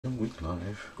Week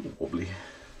live. Ooh, wobbly.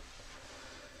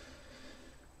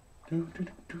 I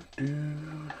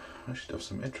should have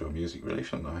some intro music really,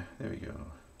 shouldn't I? There we go.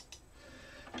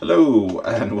 Hello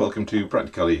and welcome to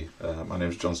Practicalli. My name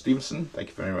is John Stevenson. Thank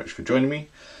you very much for joining me.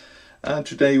 And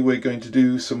today we're going to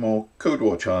do some more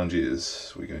Codewars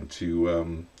challenges. We're going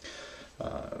to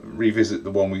revisit the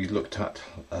one we looked at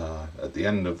the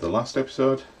end of the last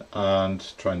episode and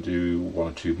try and do one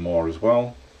or two more as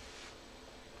well.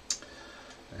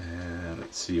 And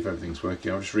let's see if everything's working.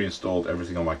 I've just reinstalled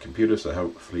everything on my computer, so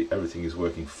hopefully everything is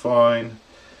working fine.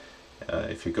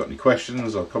 If you've got any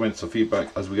questions or comments or feedback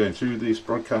as we're going through this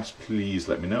broadcast, please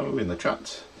let me know in the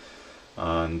chat.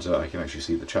 And I can actually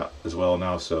see the chat as well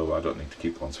now, so I don't need to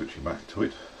keep on switching back to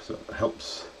it, so that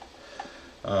helps.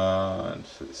 And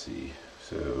let's see,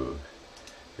 so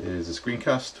here's a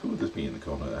screencast. Oh, there's me in the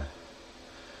corner there.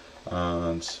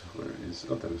 And where is,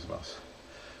 oh, there's the mouse.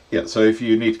 Yeah, so if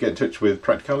you need to get in touch with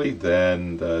Practicalli,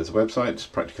 then there's a website,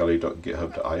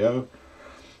 practicalli.github.io,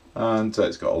 and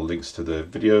it's got all links to the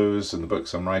videos and the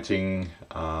books I'm writing,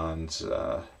 and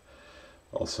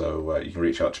also you can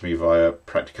reach out to me via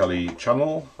Practicalli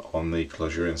channel on the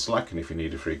Clojure in Slack, and if you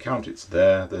need a free account, it's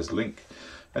there, there's a link,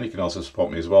 and you can also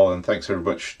support me as well. And thanks very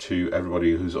much to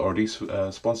everybody who's already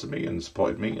sponsored me and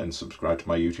supported me and subscribed to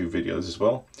my YouTube videos as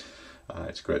well.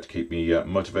 It's great to keep me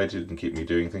motivated and keep me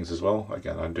doing things as well.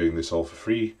 Again, I'm doing this all for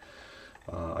free.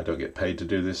 I don't get paid to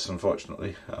do this,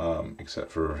 unfortunately, except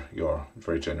for your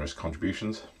very generous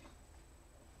contributions.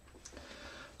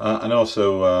 And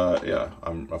also, yeah,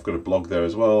 I've got a blog there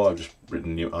as well. I've just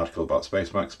written a new article about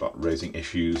Spacemacs, about raising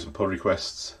issues and pull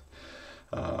requests.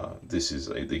 This is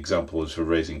the example is for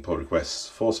raising pull requests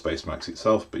for Spacemacs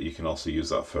itself, but you can also use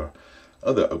that for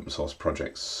other open source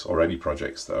projects or any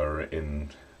projects that are in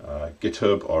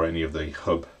GitHub or any of the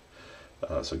hub,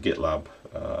 so GitLab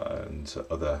and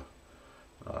other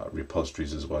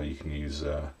repositories as well. You can use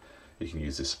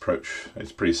this approach.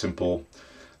 It's pretty simple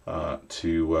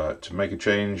to make a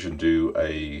change and do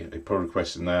a pull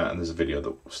request in there, and there's a video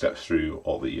that steps through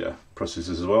all the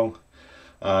processes as well.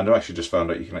 And I actually just found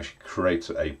out you can actually create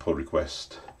a pull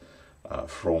request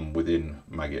from within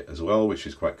Magit as well, which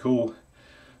is quite cool.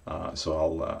 So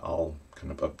I'll kind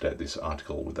of update this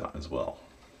article with that as well.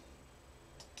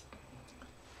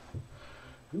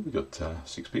 Ooh, we've got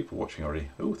 6 people watching already.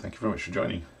 Oh, thank you very much for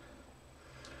joining.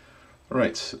 All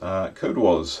right,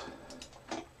 Codewars.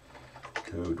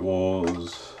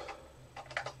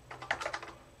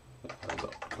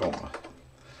 Codewars.com.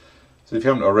 So if you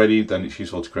haven't already, then it's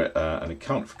useful to create an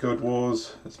account for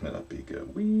Codewars. Let's make that bigger.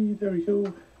 There we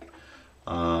go.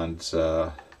 And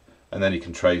then you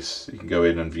can trace. You can go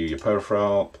in and view your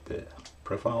profile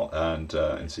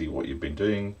and see what you've been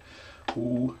doing.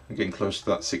 Ooh, I'm getting close to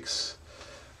that 6.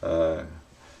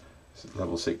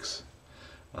 Level 6,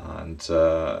 and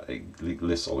it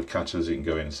lists all the katas. You can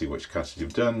go in and see which katas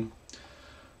you've done.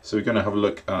 So we're going to have a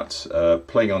look at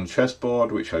playing on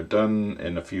chessboard, which I've done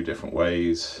in a few different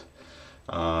ways,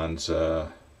 and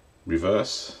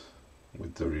reverse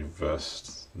with the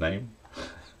reversed name.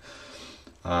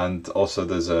 And also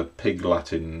there's a pig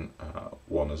Latin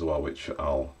one as well, which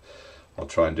I'll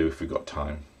try and do if we've got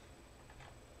time.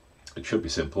 It should be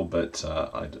simple, but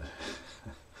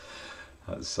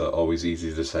it's always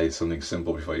easy to say something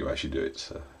simple before you actually do it.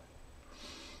 So,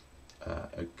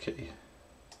 okay.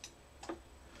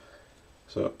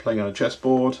 So playing on a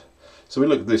chessboard. So we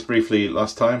looked at this briefly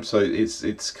last time. So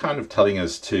it's kind of telling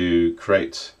us to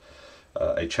create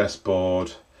a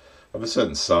chessboard of a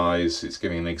certain size. It's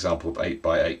giving an example of 8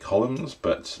 by 8 columns,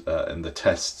 but in the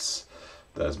tests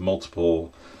there's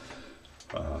multiple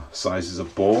sizes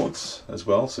of boards as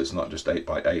well, so it's not just 8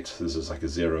 by 8. This is like a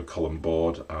 0 column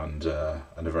board and a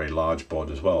very large board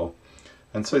as well,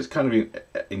 and so it's kind of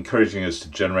encouraging us to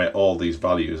generate all these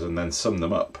values and then sum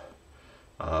them up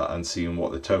and seeing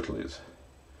what the total is.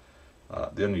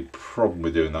 The only problem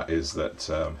with doing that is that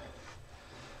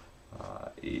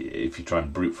if you try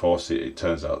and brute force it, it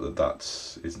turns out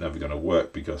that is never going to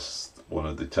work, because one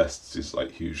of the tests is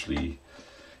like hugely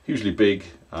big,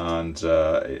 and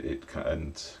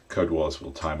Codewars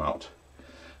will time out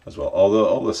as well. Although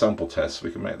all the sample tests, we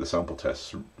can make the sample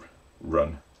tests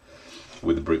run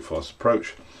with the brute force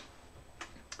approach,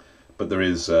 but there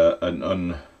is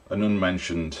an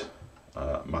unmentioned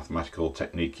mathematical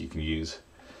technique you can use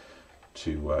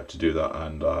to do that.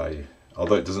 And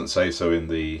although it doesn't say so in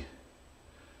the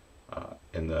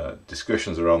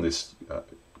discussions around this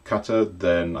kata,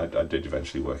 then I did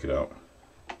eventually work it out.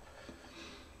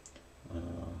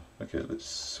 Okay, let's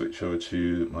switch over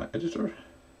to my editor.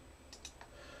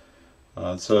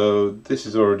 So this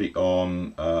is already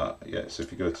on. Yeah, so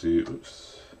if you go to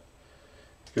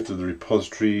Go to the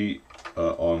repository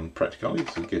on Practicalli,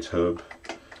 so GitHub,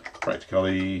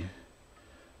 Practicalli,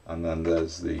 and then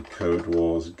there's the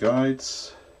Codewars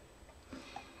guides.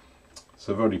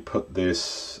 So I've already put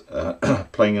this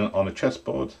playing on a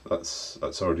chessboard. That's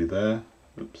already there.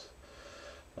 Oops.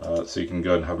 So you can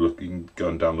go and have a look. You can go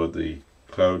and download the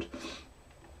code.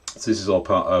 So this is all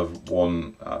part of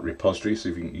one repository. So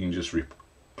you can just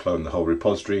clone the whole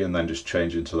repository and then just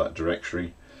change into that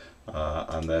directory.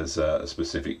 And there's a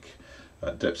specific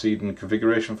deps.edn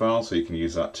configuration file, so you can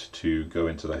use that to go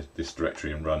into this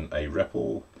directory and run a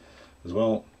REPL as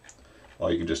well.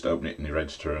 Or you can just open it in your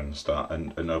editor and start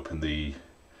and open the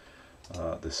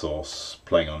source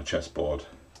playing on a chessboard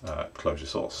clojure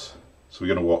source. So we're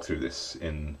going to walk through this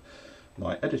in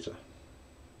my editor.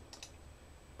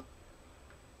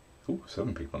 Ooh,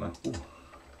 7 people now. Ooh.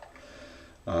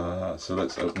 So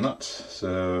let's open that.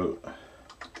 So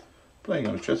playing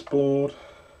on a chessboard.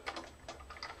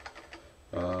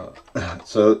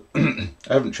 So I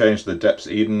haven't changed the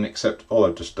deps.edn, except all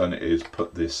I've just done is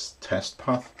put this test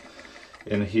path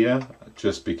in here,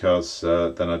 just because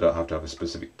then I don't have to have a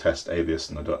specific test alias,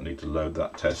 and I don't need to load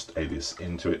that test alias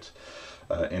into it,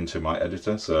 into my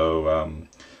editor. So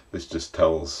this just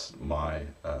tells my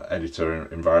editor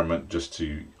environment just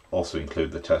to also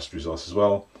include the test resource as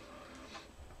well.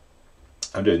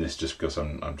 I'm doing this just because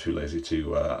I'm too lazy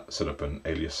to set up an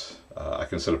alias. I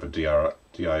can set up a dir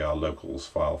locals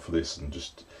file for this and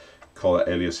just call it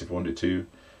alias if I wanted to,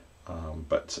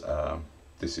 but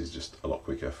this is just a lot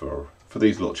quicker for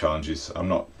these little challenges. I'm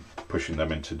not pushing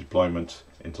them into deployment,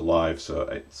 into live, so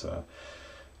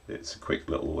it's a quick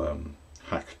little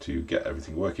hack to get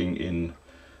everything working in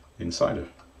Cider.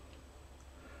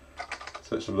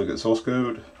 So let's have a look at the source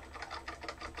code.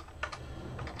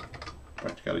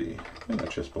 Practicalli in a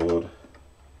chessboard.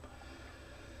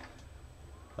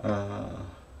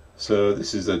 So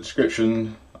this is a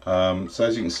description. So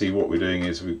as you can see, what we're doing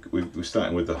is we're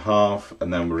starting with the half,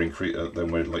 and then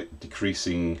we're like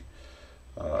decreasing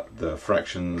the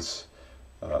fractions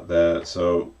there.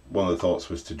 So one of the thoughts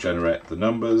was to generate the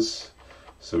numbers.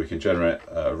 So we can generate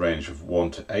a range of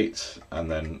 1 to 8, and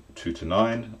then 2 to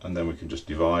 9, and then we can just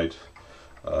divide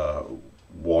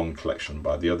one collection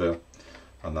by the other.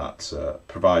 And that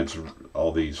provides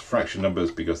all these fraction numbers,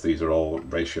 because these are all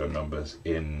ratio numbers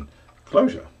in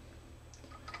Clojure.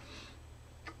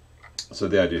 So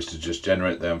the idea is to just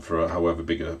generate them for however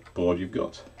big a board you've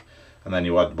got, and then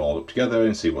you add them all up together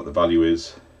and see what the value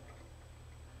is.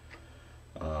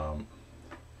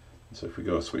 So if we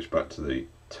go switch back to the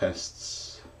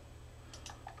tests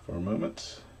for a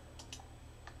moment.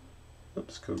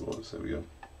 Oops, Codewars, there we go.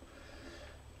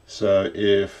 So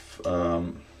if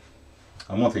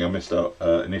and one thing I missed out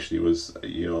initially was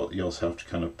you also have to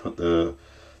kind of put the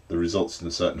results in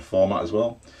a certain format as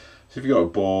well. So if you've got a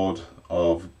board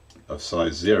of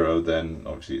size 0, then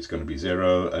obviously it's going to be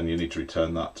 0, and you need to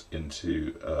return that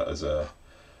into as a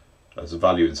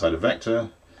value inside a vector.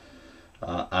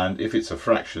 And if it's a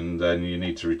fraction, then you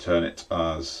need to return it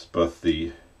as both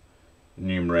the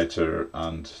numerator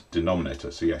and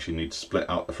denominator. So you actually need to split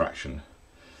out the fraction.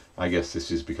 I guess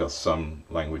this is because some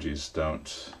languages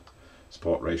don't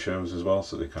support ratios as well,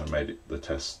 so they kind of made the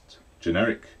test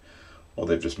generic, or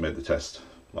they've just made the test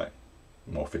like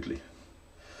more fiddly.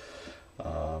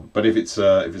 But if it's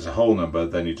a whole number,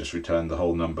 then you just return the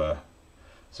whole number.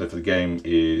 So if the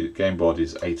game board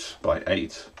is 8 by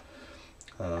 8,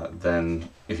 then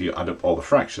if you add up all the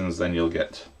fractions, then you'll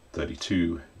get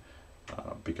 32,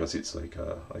 because it's like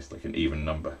an even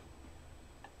number.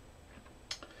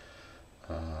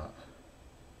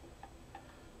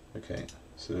 Okay,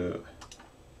 so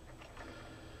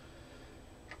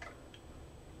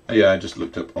yeah, I just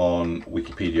looked up on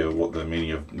Wikipedia what the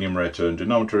meaning of numerator and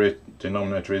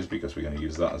denominator is, because we're going to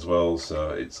use that as well. So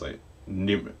it's like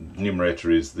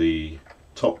numerator is the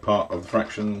top part of the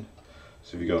fraction.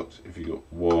 So if you got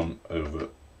 1 over,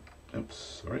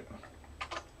 oops, sorry.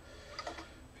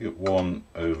 If you got 1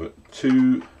 over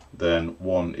 2, then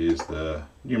 1 is the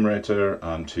numerator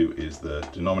and 2 is the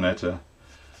denominator.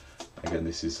 Again,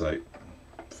 this is like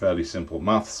fairly simple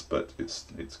maths, but it's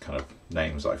kind of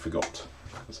names I forgot,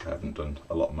 because I haven't done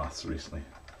a lot of maths recently.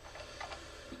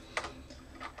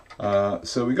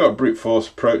 So we got a brute force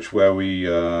approach where we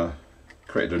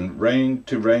created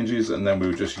two ranges, and then we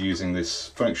were just using this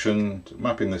function,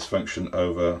 mapping this function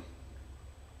over.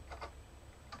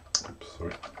 Oops,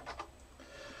 sorry.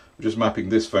 We're just mapping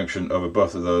this function over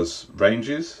both of those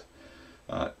ranges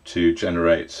to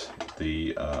generate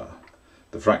the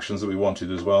fractions that we wanted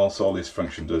as well. So all this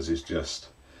function does is just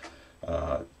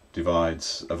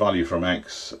divides a value from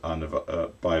x and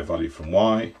by a value from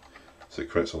y. So it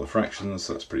creates all the fractions,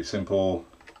 so that's pretty simple.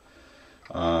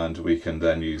 And we can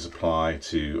then use apply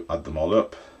to add them all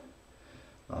up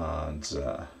and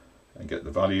get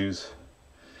the values.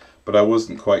 But I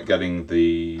wasn't quite getting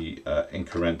the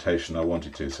incrementation I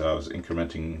wanted to, so I was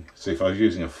incrementing. So if I was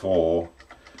using a 4,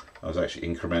 I was actually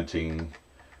incrementing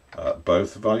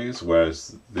both values,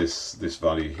 whereas this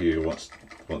value here wants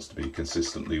to be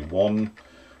consistently 1,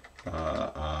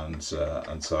 and so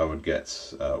I would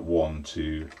get 1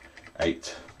 to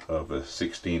 8 over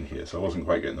 16 here. So I wasn't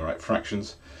quite getting the right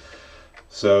fractions.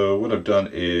 So what I've done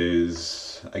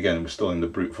is, again, we're still in the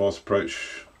brute force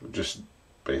approach. We've just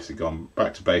basically gone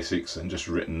back to basics and just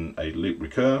written a loop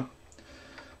recur.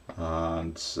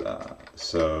 And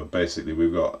so basically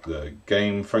we've got the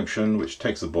game function, which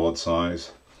takes the board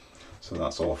size. So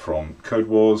that's all from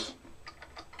Codewars.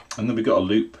 And then we've got a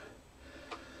loop,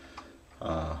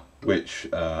 which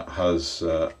has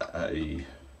a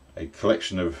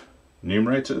collection of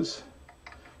numerators,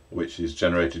 which is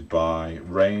generated by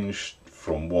range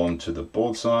from 1 to the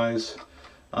board size,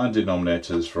 and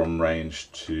denominators from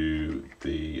range to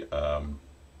the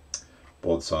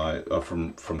board size,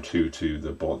 from 2 to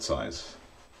the board size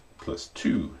plus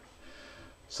 2.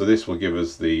 So this will give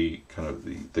us the kind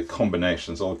of the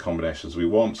combinations, all the combinations we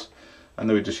want, and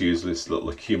then we just use this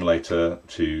little accumulator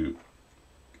to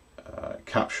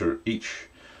capture each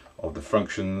of the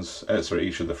functions,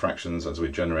 each of the fractions as we're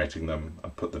generating them,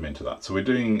 and put them into that. So we're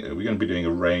going to be doing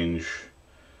a range.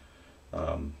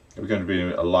 We're going to be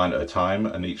doing a line at a time,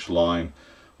 and each line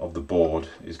of the board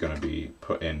is going to be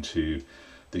put into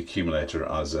the accumulator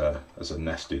as a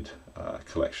nested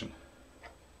collection.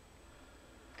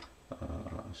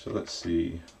 So let's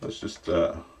see. Let's just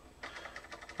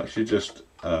actually just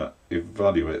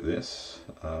evaluate this.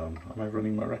 Am I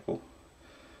running my REPL?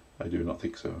 I do not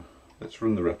think so. Let's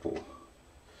run the REPL.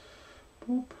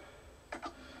 Boop.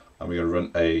 And we're going to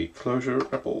run a clojure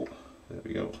REPL. There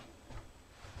we go.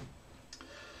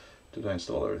 Did I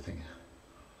install everything?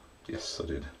 Yes, I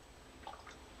did.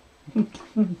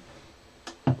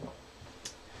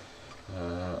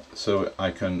 So I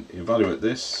can evaluate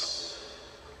this.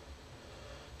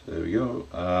 There we go.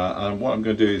 And what I'm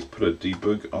going to do is put a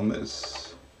debug on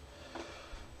this.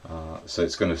 So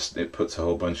it puts a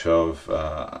whole bunch of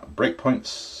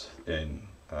breakpoints in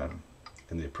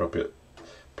the appropriate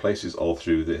places all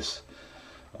through this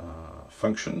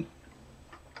function.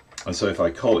 And so if I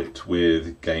call it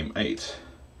with game 8,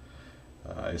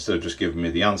 instead of just giving me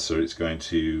the answer, it's going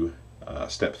to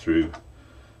step through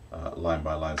line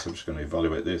by line. So I'm just going to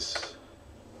evaluate this,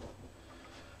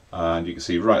 and you can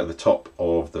see right at the top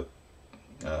of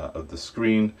the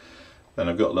screen, then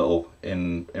I've got a little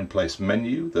in place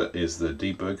menu that is the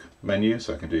debug menu,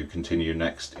 so I can do continue,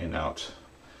 next, in, out,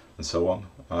 and so on.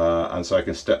 And so I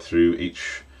can step through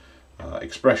each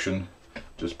expression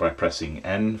just by pressing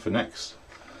N for next.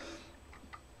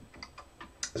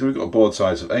 So we've got a board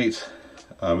size of 8.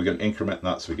 We're going to increment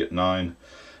that so we get 9.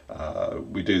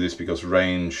 We do this because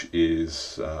range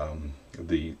is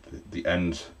the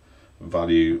end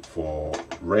value for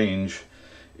range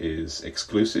is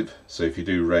exclusive. So if you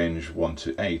do range 1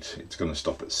 to 8, it's going to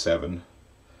stop at 7.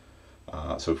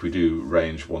 So if we do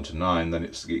range 1 to 9, then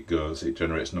it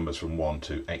generates numbers from 1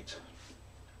 to 8.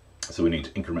 So we need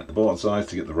to increment the board size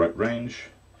to get the right range,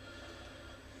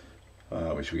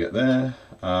 which we get there,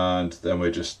 and then we're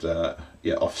just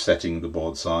offsetting the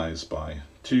board size by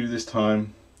 2 this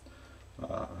time.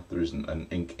 There isn't an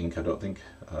ink, I don't think.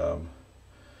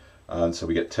 And so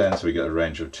we get 10, so we get a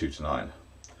range of 2 to 9.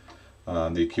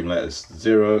 And the accumulator is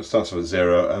 0, starts with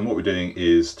 0, and what we're doing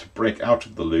is to break out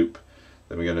of the loop,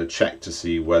 then we're going to check to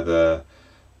see whether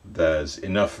there's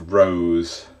enough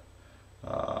rows,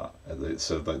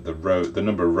 so the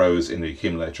number of rows in the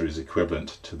accumulator is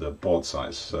equivalent to the board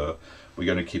size. So we're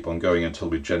going to keep on going until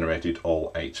we've generated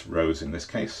all 8 rows in this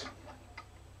case.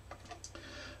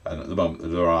 And at the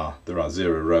moment there are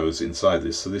 0 rows inside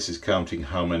this, so this is counting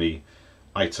how many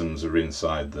items are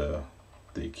inside the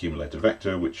accumulator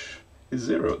vector, which is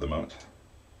 0 at the moment.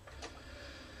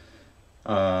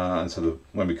 And so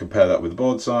when we compare that with the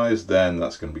board size, then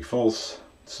that's going to be false.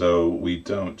 So we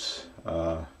don't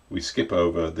we skip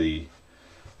over the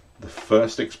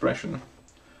first expression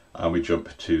and we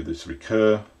jump to this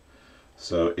recur.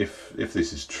 So if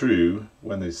this is true,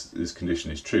 when this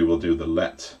condition is true, we'll do the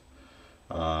let.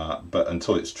 But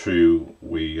until it's true,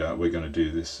 we're going to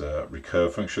do this recur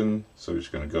function. So we're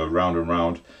just going to go round and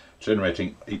round,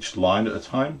 generating each line at a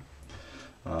time,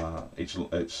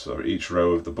 each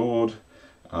row of the board,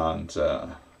 and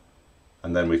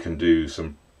then we can do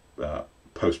some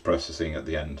post-processing at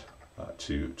the end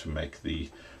to make the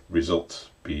result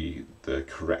be the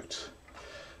correct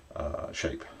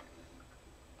shape.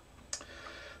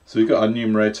 So we've got our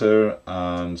numerator,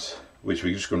 and which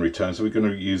we're just going to return. So we're going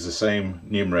to use the same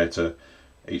numerator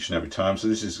each and every time. So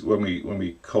this is when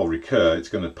we call recur, it's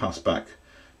going to pass back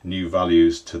new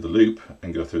values to the loop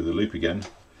and go through the loop again.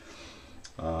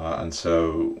 And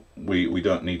so we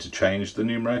don't need to change the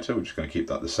numerator. We're just going to keep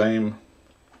that the same.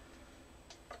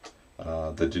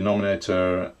 The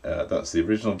denominator, that's the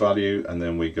original value, and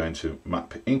then we're going to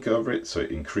map inc over it, so it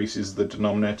increases the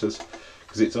denominators,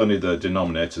 because it's only the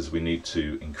denominators we need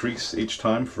to increase each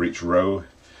time. For each row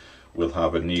we'll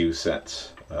have a new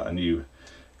set, a new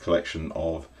collection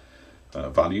of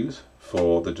values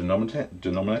for the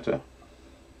denominator.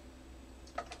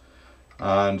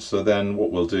 And so then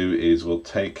what we'll do is we'll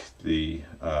take the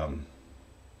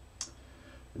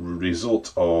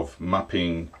result of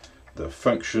mapping the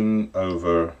function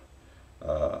over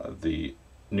the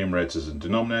numerators and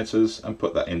denominators and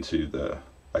put that into the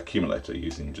accumulator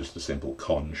using just a simple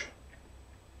conj.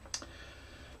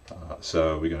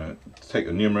 So we're going to take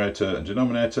the numerator and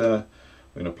denominator,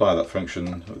 we're going to apply that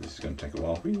function. Oh, this is going to take a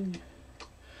while.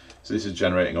 So this is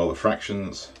generating all the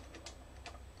fractions.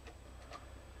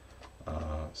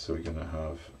 So we're going to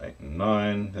have 8 and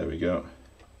 9, there we go.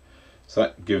 So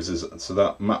that gives us, so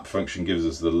that map function gives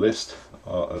us the list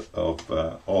of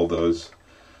all those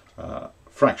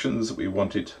fractions that we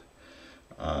wanted.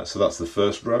 So that's the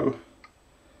first row,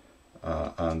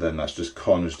 and then that's just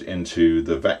conged into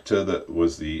the vector that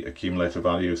was the accumulator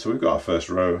value. So we've got our first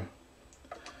row.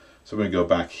 So when we go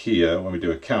back here, when we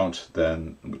do a count,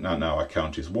 then now our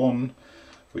count is 1,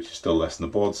 which is still less than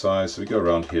the board size. So we go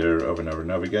around here over and over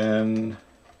and over again.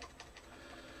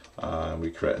 We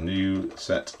create a new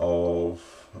set of,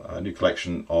 a new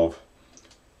collection of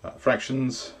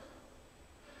fractions,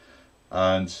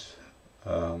 and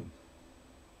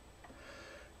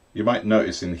you might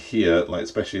notice in here, like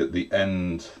especially at the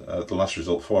end, the last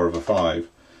result 4 over 5,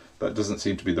 that doesn't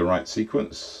seem to be the right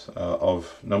sequence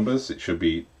of numbers. It should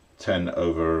be 10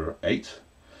 over 8.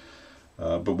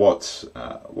 But what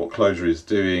Clojure is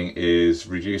doing is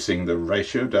reducing the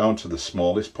ratio down to the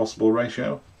smallest possible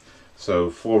ratio.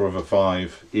 So 4 over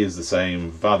 5 is the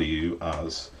same value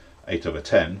as 8 over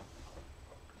 10,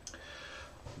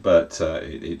 but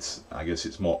I guess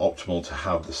it's more optimal to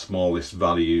have the smallest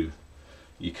value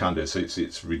you can do. So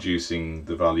it's reducing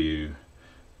the value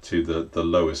to the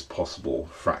lowest possible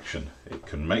fraction it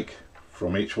can make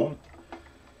from each one.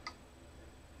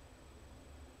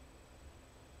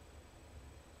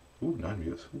 Ooh, 9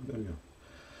 views. Ooh, there we go.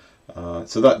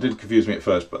 So that did confuse me at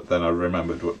first, but then I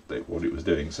remembered what it was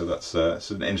doing. So that's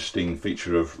an interesting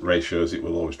feature of ratios. It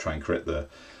will always try and create the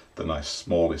nice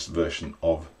smallest version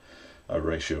of a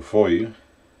ratio for you.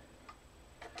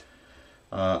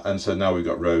 And so now we've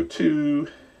got row 2,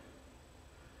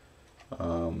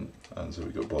 and so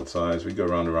we've got both sides. We go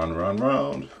round and round and round and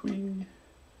round. Whee,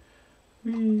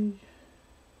 whee,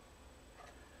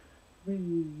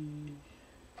 whee.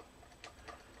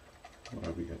 What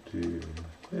have we got to?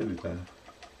 Nearly there.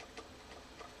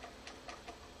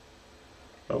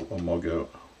 Oh, one more go.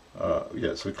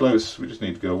 Yeah, so we're close. We just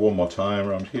need to go one more time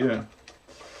around here.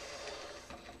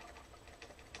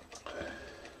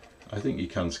 I think you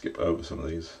can skip over some of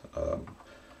these. I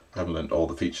haven't learned all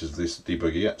the features of this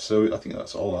debugger yet, so I think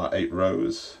that's all our 8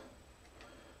 rows.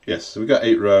 Yes, so we've got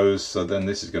 8 rows, so then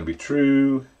this is going to be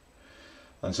true.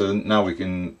 And so now we've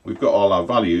got all our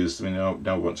values. Now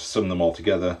we want to sum them all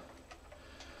together.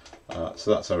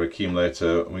 So that's our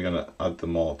accumulator, and we're going to add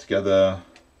them all together.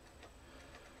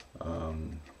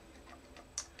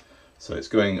 So it's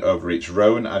going over each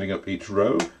row and adding up each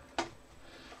row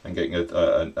and getting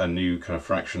a new kind of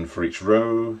fraction for each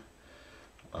row,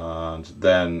 and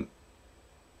then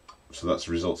so that's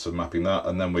the results of mapping that,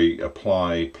 and then we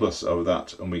apply plus over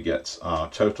that and we get our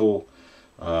total,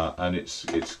 and it's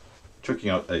chucking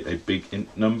out a big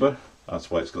int number. That's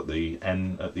why it's got the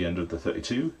n at the end of the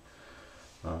 32.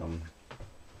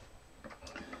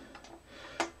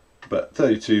 But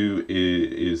 32n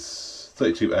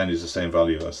is the same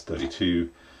value as 32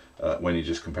 when you're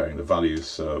just comparing the values.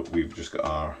 So we've just got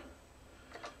our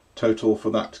total for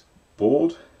that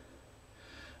board,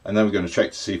 and then we're going to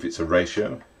check to see if it's a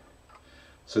ratio.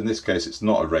 So in this case it's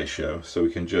not a ratio, so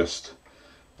we can just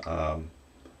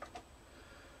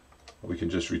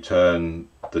return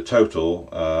the total.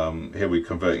 Here we're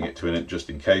converting it to an int just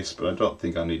in case, but I don't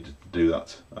think I need to do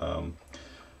that.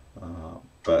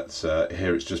 But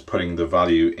here it's just putting the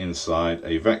value inside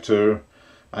a vector.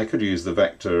 I could use the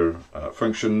vector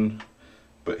function,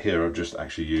 but here I've just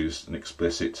actually used an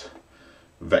explicit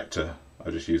vector. I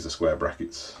just use the square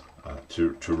brackets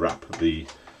to wrap the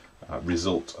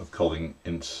result of calling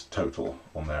int total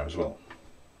on there as well.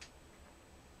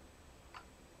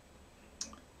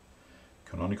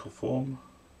 canonical form.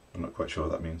 I'm not quite sure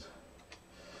what that means.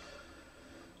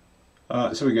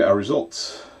 So we get our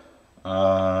results,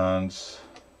 and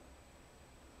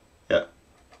yeah,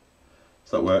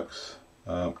 so that works.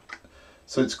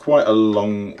 So it's quite a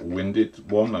long-winded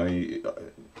one.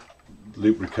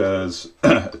 Loop recurs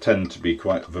tend to be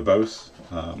quite verbose.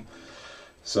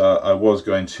 So I was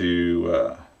going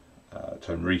to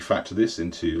refactor this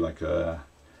into like a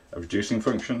reducing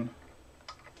function,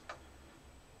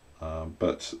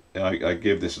 but I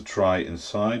gave this a try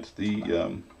inside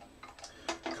the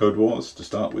Codewars to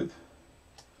start with.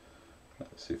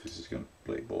 Let's see if this is going to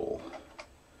play ball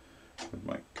with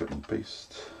my cut and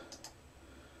paste.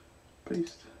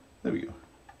 There we go.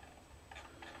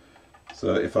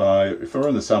 So if I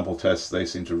run the sample tests, they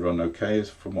seem to run okay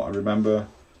from what I remember.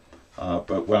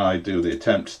 But when I do the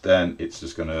attempt, then it's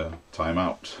just going to time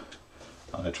out.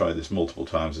 I tried this multiple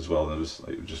times as well, and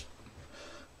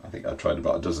I think I tried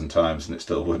about a dozen times, and it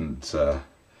still wouldn't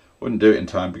do it in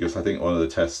time, because I think one of the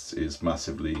tests is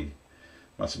massively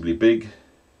big.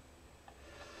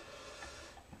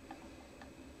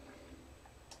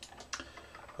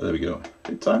 Oh, there we go.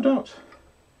 It timed out.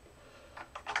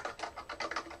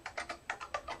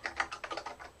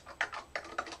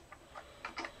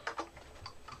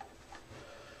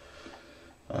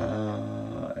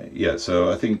 Yeah,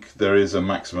 so I think there is a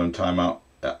maximum timeout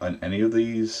on any of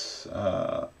these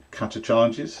Kata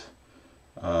challenges.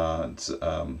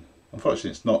 Unfortunately,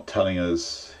 it's not telling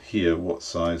us here what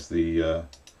size the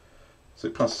so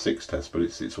it passed 6 tests, but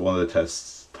it's one of the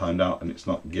tests timed out, and it's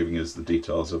not giving us the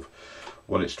details of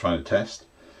what it's trying to test.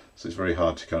 So it's very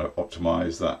hard to kind of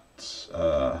optimize that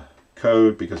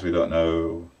code, because we don't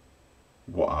know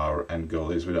what our end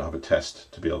goal is. We don't have a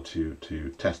test to be able to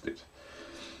test it.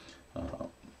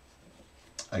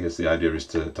 I guess the idea is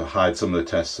to hide some of the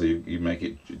tests, so you make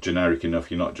it generic enough.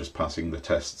 You're not just passing the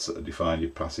tests that are defined, you're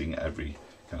passing every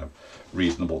kind of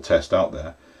reasonable test out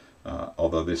there.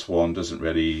 Although this one doesn't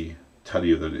really tell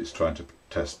you that it's trying to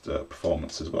test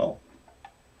performance as well.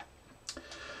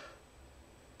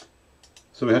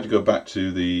 So we had to go back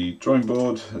to the drawing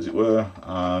board, as it were,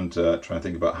 and try and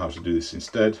think about how to do this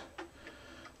instead.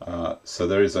 So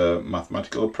there is a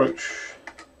mathematical approach.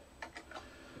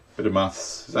 Bit of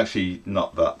maths. It's actually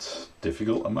not that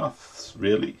difficult a maths,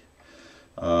 really.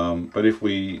 But if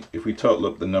we total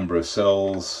up the number of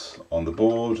cells on the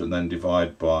board and then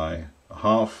divide by a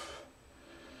half,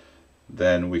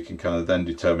 then we can kind of then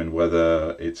determine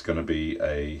whether it's going to be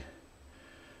a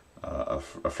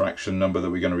fraction number that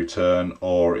we're going to return,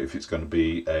 or if it's going to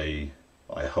be a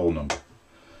whole number.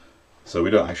 So we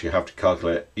don't actually have to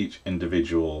calculate each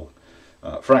individual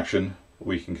fraction.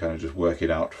 We can kind of just work it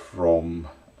out from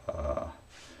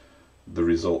the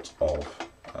result of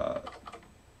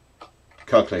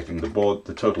calculating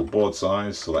the total board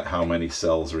size, so like how many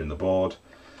cells are in the board.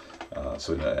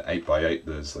 So in 8 by 8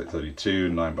 there's like 32,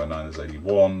 9 by 9 there's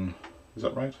 81. Is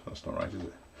that right? That's not right, is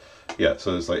it? Yeah,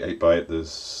 so there's like 8 by 8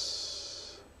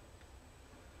 there's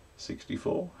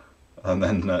 64, and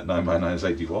then 9 by 9 is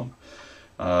 81.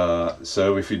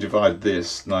 So if you divide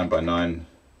this 9 by 9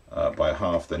 by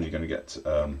half, then you're going to get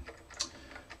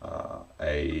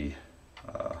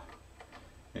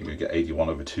you're going to get 81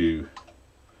 over 2.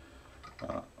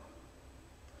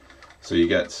 So you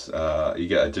get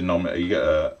a denominator, you get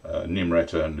a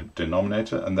numerator and a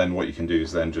denominator, and then what you can do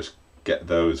is then just get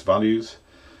those values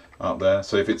out there.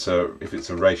 So if it's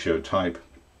a ratio type,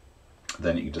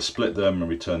 then you can just split them and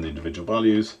return the individual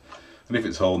values, and if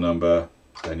it's whole number,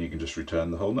 then you can just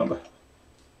return the whole number,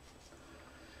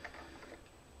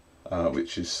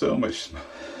 which is so much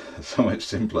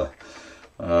simpler.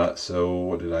 So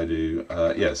what did I do?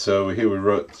 Yeah, so here we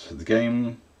wrote the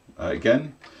game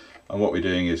again, and what we're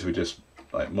doing is we're just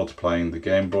like multiplying the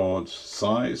game board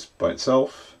size by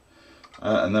itself,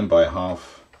 and then by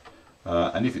half,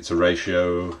 and if it's a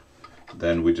ratio,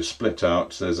 then we just split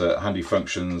out. There's a handy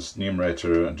functions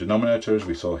numerator and denominator, as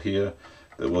we saw here,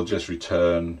 that will just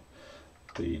return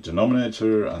the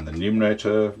denominator and the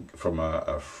numerator from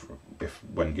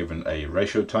when given a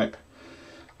ratio type.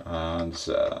 And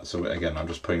so again, I'm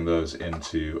just putting those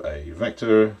into a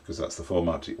vector because that's the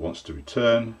format it wants to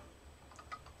return.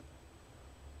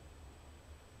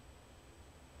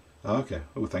 Okay.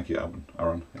 Oh, thank you,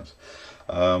 Aaron. Yes.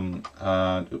 And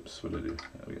oops, what did I do?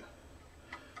 There we go.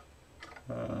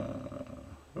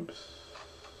 Oops.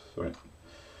 Sorry.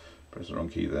 Press the wrong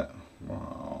key there.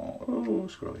 Oh,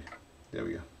 scrolly. There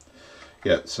we go.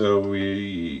 Yeah. So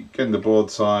we get the board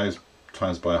size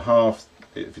times by half.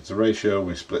 If it's a ratio,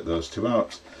 we split those two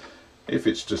out. If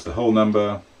it's just a whole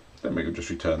number, then we can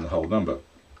just return the whole number.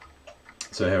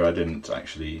 So here I didn't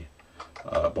actually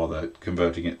bother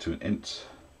converting it to an int,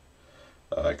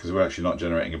 because we're actually not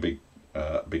generating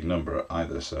a big number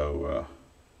either, so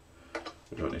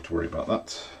we don't need to worry about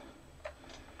that.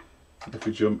 If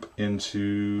we jump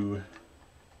into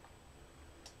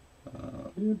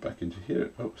back into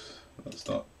here, oops, that's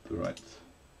not the right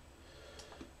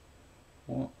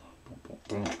one.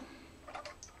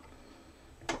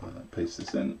 Paste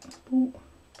this in, boom,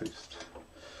 paste.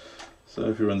 So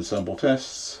if we run the sample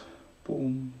tests,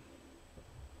 boom,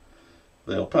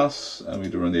 they'll pass, and we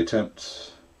do run the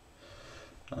attempt,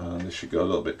 and this should go a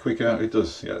little bit quicker. It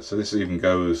does, yeah, so this even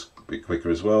goes a bit quicker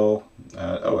as well.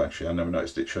 Oh, actually, I never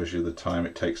noticed it shows you the time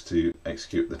it takes to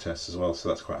execute the tests as well, so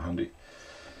that's quite handy.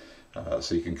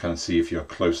 So you can kind of see if you're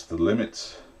close to the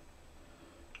limit.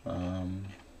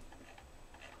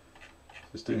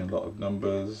 It's doing a lot of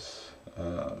numbers.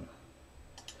 Does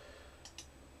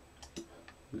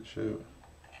it show?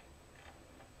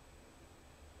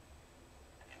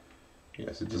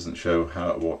 Yes, it doesn't show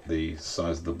what the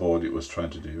size of the board it was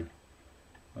trying to do,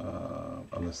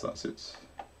 unless that's its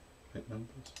 8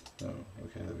 numbers. No,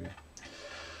 okay, there we go.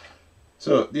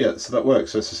 So yeah, so that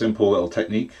works. So it's a simple little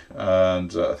technique,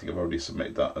 and I think I've already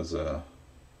submitted that as a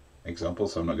example,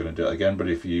 so I'm not going to do it again. But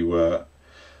if you, I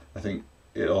think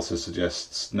it also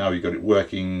suggests now you've got it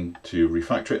working to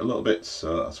refactor it a little bit.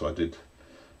 So that's what I did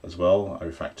as well. I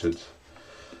refactored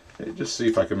it, just see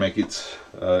if I can make it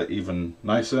even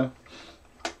nicer.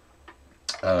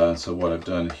 So what I've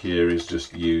done here is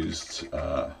just used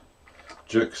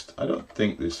juxt. I don't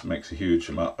think this makes a huge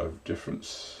amount of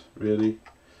difference really.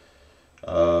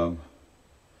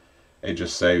 It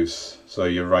just saves, so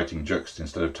you're writing juxt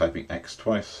instead of typing x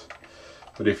twice.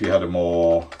 But if you had a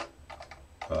more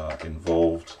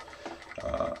involved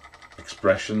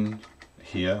expression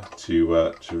here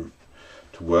to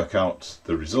work out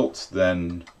the results,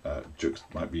 then juxt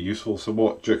might be useful. So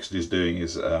what juxt is doing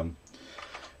is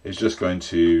just going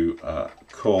to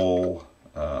call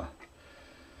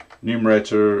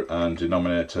numerator and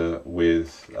denominator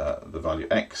with the value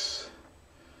x.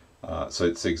 So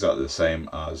it's exactly the same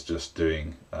as just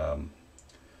doing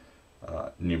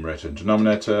numerator and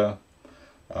denominator.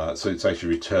 So it's actually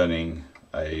returning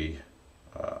a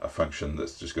function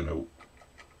that's just going to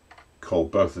call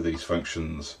both of these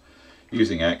functions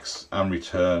using x and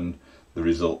return the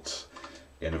result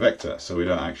in a vector. So we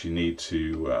don't actually need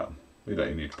to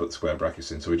put square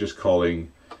brackets in. So we're just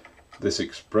calling this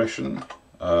expression,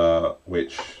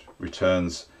 which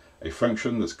returns a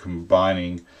function that's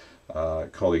combining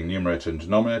calling numerator and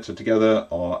denominator together,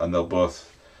 and they'll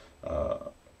both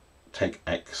take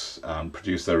x and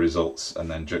produce their results, and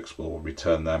then juxt will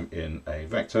return them in a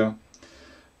vector.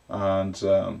 And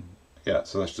yeah,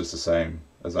 so that's just the same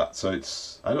as that. So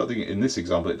I don't think in this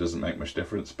example it doesn't make much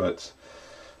difference, but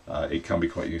it can be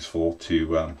quite useful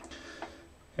to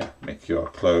yeah, make your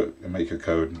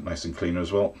code nice and clean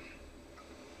as well.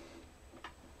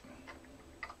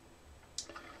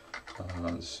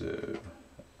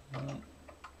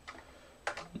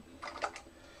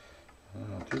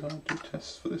 Did I do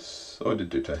tests for this? Oh, I did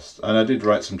do tests, and I did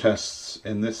write some tests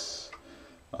in this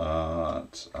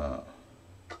as well,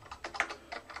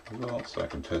 so I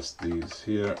can test these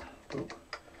here.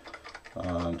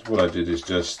 And what I did is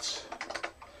just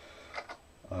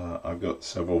I've got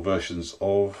several versions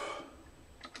of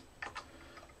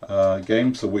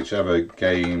game, so whichever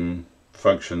game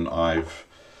function I've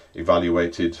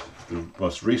evaluated the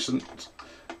most recently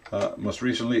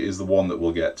is the one that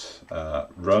will get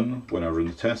run when I run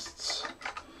the tests.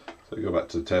 So go back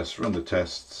to the tests, run the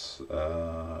tests,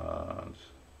 and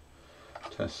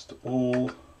test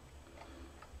all,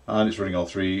 and it's running all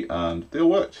three, and they all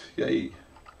worked. Yay!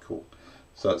 Cool.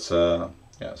 So that's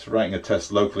yeah. So writing a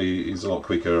test locally is a lot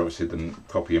quicker, obviously, than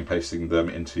copy and pasting them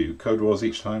into Codewars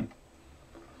each time.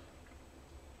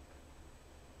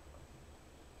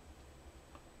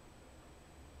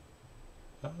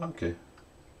 Okay.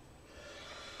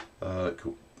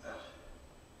 Cool.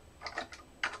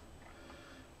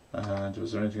 And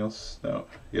was there anything else? No.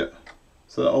 Yeah.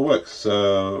 So that all works.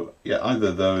 So yeah, either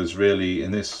of those really,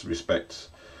 in this respect,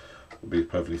 will be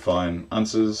perfectly fine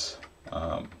answers.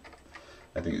 I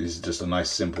think this is just a nice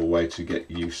simple way to get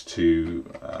used to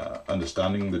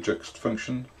understanding the juxt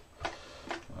function,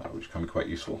 which can be quite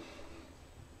useful.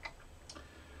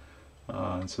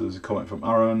 And so there's a comment from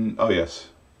Aaron. Oh yes,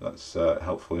 that's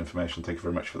helpful information. Thank you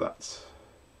very much for that.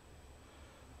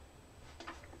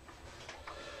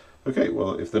 Okay,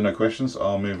 well, if there are no questions,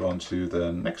 I'll move on to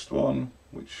the next one,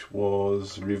 which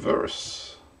was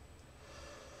reverse.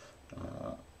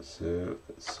 So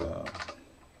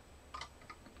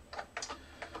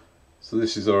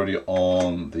this is already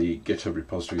on the GitHub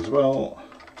repository as well.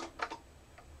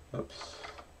 Oops.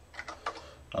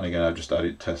 And again, I've just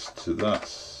added test to that.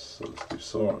 So let's do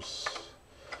source,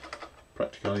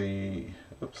 Practicalli,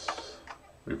 oops,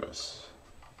 reverse.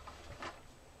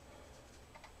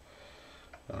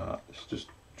 Let's just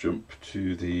jump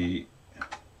to the,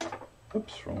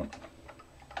 oops, wrong one.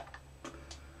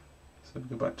 So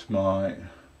go back to my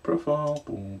profile,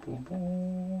 boom, boom,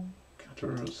 boom,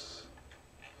 Codewars,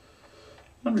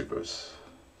 and reverse.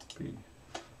 B.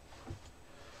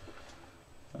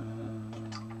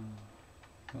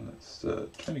 Let's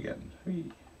try again.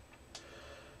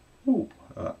 Ooh,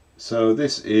 so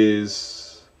this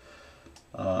is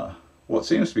what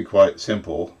seems to be quite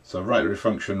simple. So write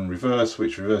function reverse,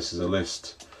 which reverses a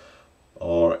list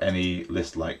or any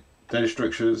list-like data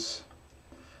structures.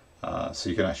 So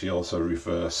you can actually also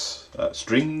reverse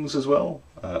strings as well,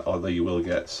 although you will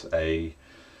get a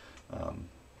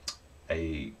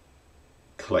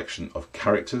collection of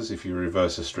characters if you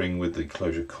reverse a string with the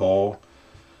clojure-core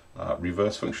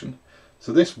reverse function.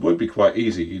 So this would be quite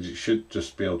easy. You should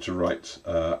just be able to write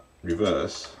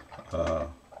reverse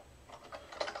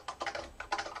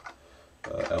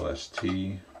LST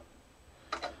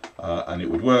and it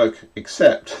would work,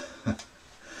 except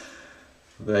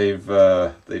they've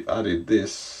added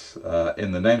this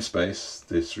in the namespace,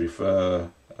 this refer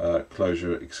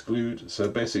clojure exclude. So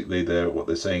basically what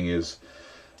they're saying is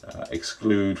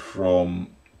exclude from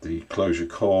the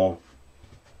clojure-core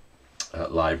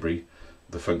library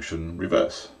the function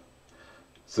reverse.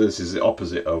 So this is the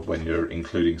opposite of when you're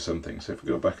including something. So if we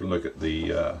go back and look at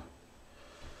the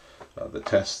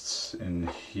tests in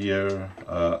here,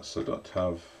 so I don't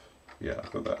have, yeah,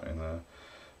 I've got that in there.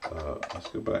 Let's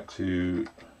go back to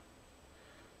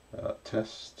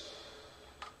test.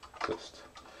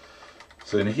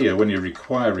 So in here, when you're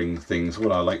requiring things,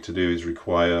 what I like to do is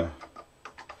require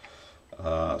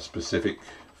specific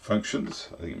functions.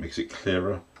 I think it makes it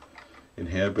clearer in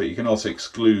here, but you can also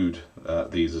exclude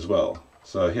these as well.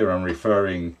 So here I'm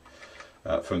referring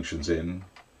functions in,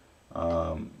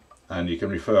 and you can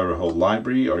refer a whole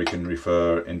library or you can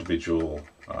refer individual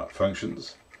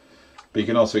functions, but you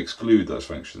can also exclude those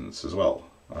functions as well.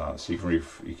 So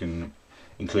you can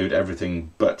include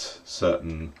everything but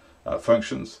certain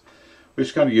functions, which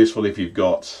is kind of useful if you've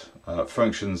got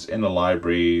functions in a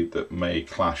library that may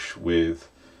clash with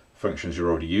functions you're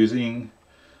already using.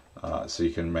 So you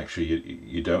can make sure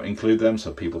you don't include them,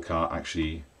 so people can't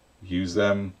actually use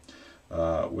them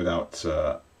without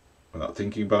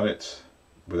thinking about it,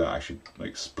 without actually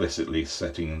explicitly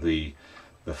setting the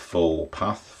full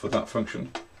path for that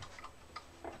function.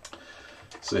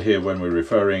 So here, when we're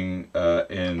referring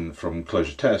in from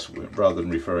clojure test, rather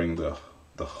than referring the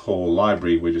whole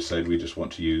library, we just said we just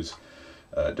want to use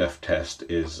def test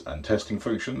is and testing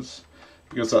functions,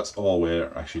 because that's all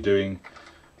we're actually doing.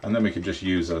 And then we can just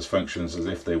use those functions as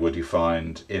if they were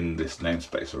defined in this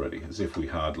namespace already, as if we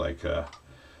had like a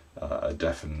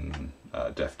def and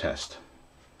def test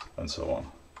and so on,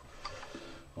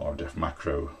 or def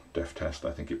macro def test,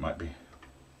 I think it might be.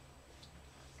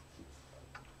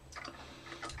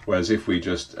 Whereas if we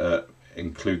just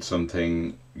include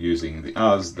something using the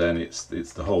as, then it's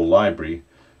the whole library,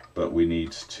 but we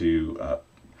need to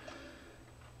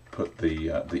put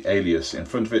the alias in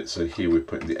front of it. So here we're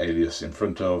putting the alias in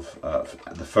front of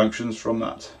the functions from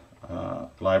that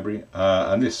library,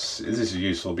 and this is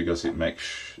useful because it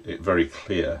makes it very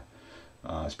clear,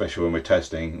 especially when we're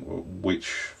testing, which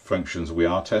functions we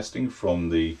are testing from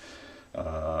the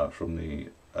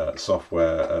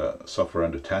software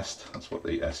under test. That's what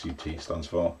the SUT stands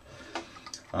for.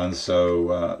 And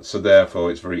so therefore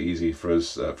it's very easy for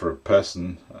us, for a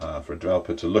person, for a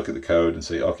developer, to look at the code and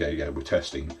say, okay, yeah, we're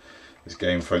testing this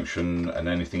game function, and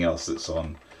anything else that's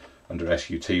on under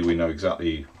SUT, we know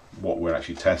exactly what we're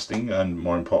actually testing, and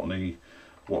more importantly,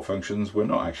 what functions we're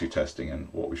not actually testing and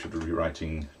what we should be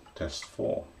writing tests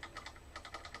for.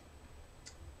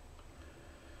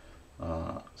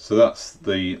 So that's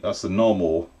the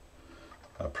normal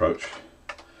approach,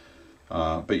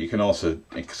 but you can also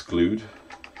exclude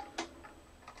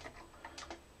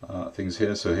things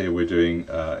here. So here we're doing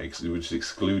we're just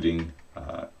excluding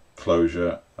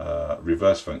clojure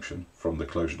reverse function from the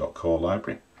clojure.core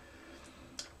library,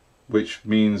 which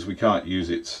means we can't use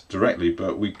it directly,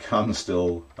 but we can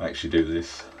still actually do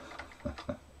this.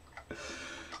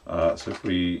 So if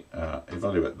we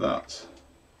evaluate that,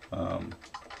 oh,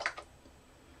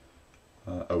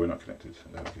 we're not connected.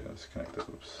 There we go. Let's connect it.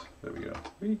 Oops. There we go.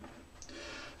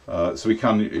 So we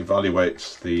can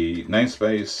evaluate the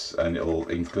namespace, and it'll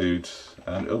include,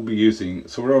 and it'll be using.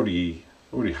 So we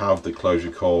already have the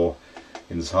clojure-core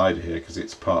inside here because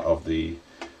it's part of any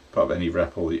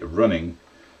REPL that you're running.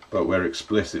 but we're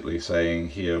explicitly saying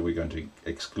here we're going to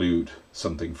exclude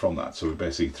something from that. So we're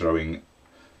basically throwing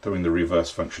the reverse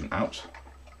function out.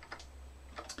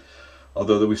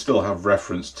 Although we still have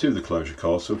reference to the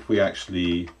clojure-core, so if we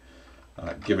actually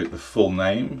give it the full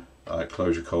name,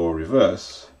 clojure-core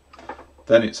reverse,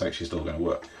 then it's actually still going to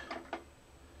work.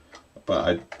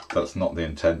 But that's not the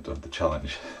intent of the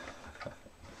challenge.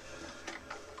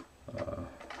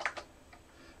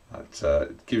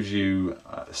 It gives you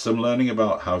some learning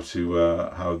about how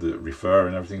the refer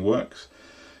and everything works,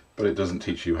 but it doesn't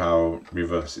teach you how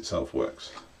reverse itself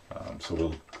works. So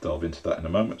we'll delve into that in a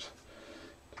moment.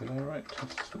 Did I write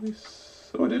tests for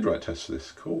this? Oh, I did write tests for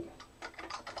this. Cool.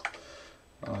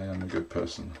 I am a good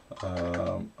person.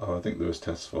 Oh, I think there was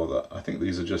tests for that. I think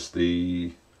these are just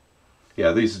the...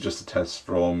 Yeah, these are just the tests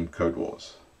from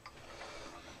Codewars.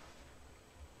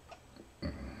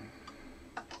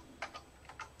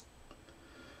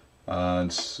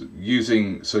 And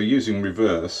using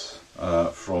reverse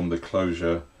from the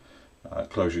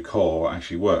clojure-core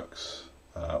actually works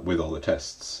with all the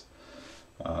tests.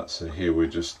 So here we're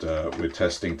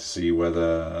testing to see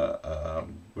whether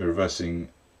we're reversing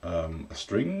a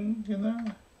string in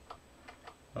there.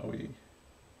 Are we?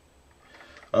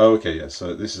 Oh, okay, yeah.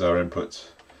 So this is our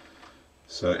input.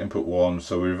 So input 1.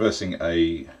 So we're reversing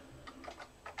a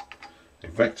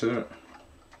vector,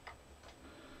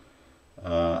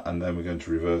 and then we're going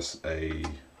to reverse a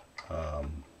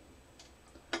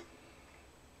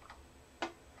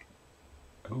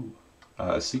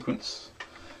sequence.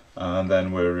 And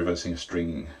then we're reversing a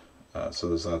string. So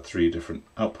there's our 3 different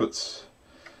outputs,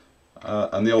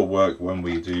 and they all work when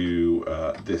we do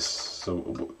this.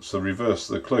 So reverse,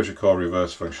 the clojure-core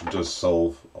reverse function does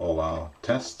solve all our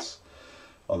tests,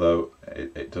 although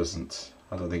it doesn't.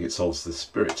 I don't think it solves the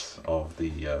spirit of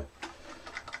the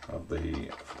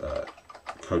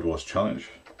Codewars challenge.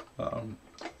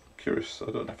 Curious.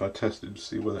 I don't know if I tested to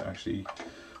see whether it actually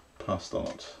passed or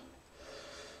not.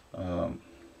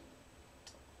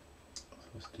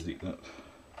 Let's delete that.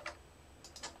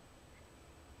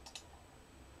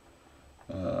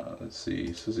 Let's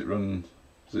see. So does it run?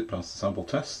 Does it pass the sample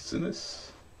tests in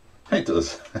this? It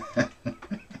does.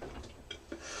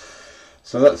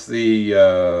 So that's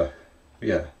the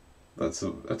yeah. That's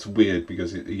weird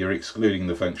because you're excluding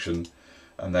the function,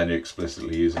 and then you're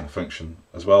explicitly using the function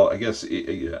as well. I guess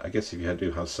if you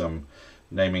do have some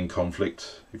naming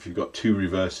conflict, if you've got 2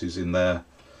 reverses in there.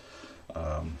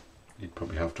 You'd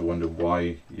probably have to wonder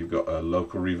why you've got a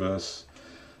local reverse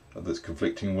that's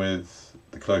conflicting with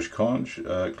the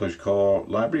clojure-core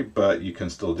library, but you can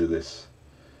still do this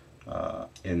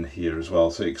in here as well.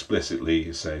 So it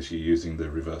explicitly says you're using the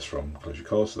reverse from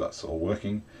clojure-core, so that's all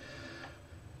working.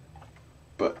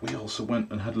 But we also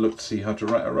went and had a look to see how to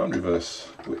write our own reverse,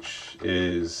 which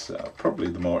is probably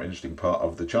the more interesting part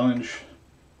of the challenge.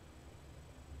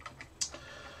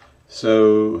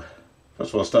 So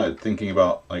first of all, I started thinking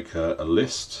about like a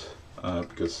list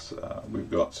because we've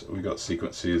got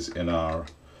sequences in our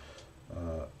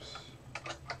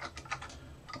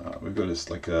we've got this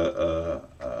like we've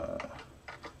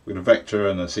got a vector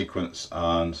and a sequence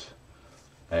and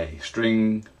a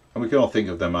string, and we can all think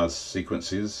of them as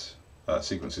sequences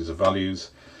of values.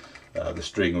 The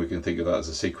string, we can think of that as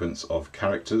a sequence of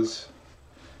characters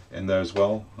in there as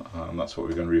well, and that's what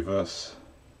we're going to reverse.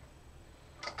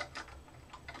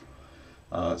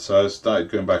 So I started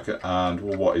going back and,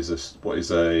 well, what is this? What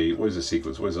is a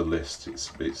sequence? What is a list? It's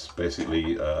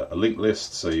basically a linked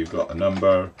list. So you've got a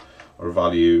number or a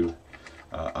value,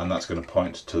 and that's going to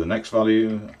point to the next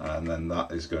value, and then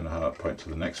that is going to point to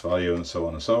the next value, and so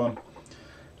on and so on.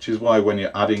 Which is why when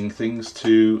you're adding things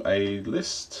to a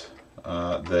list,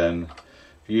 then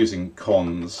if you're using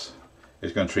cons,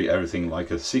 it's going to treat everything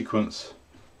like a sequence.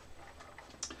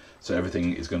 So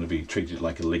everything is going to be treated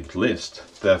like a linked list.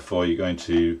 Therefore, you're going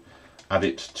to add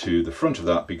it to the front of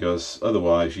that, because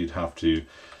otherwise you'd have to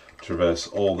traverse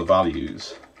all the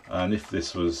values. And if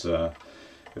this was,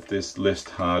 if this list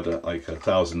had like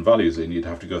 1,000 values in, you'd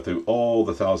have to go through all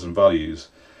the 1,000 values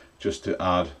just to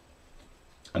add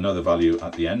another value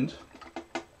at the end,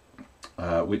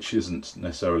 which isn't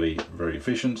necessarily very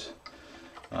efficient.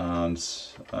 And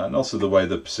also the way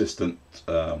the persistent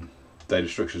data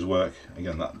structures work,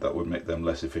 again, that would make them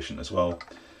less efficient as well.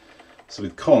 So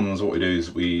with cons, what we do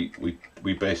is we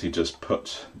basically just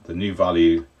put the new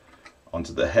value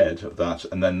onto the head of that,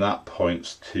 and then that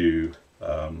points to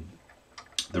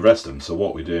the rest of them. So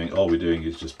what we're doing, all we're doing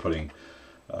is just putting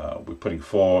we're putting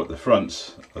 4 at the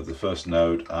front of the first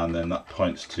node, and then that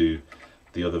points to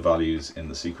the other values in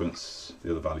the sequence,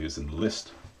 the other values in the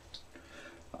list,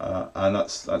 and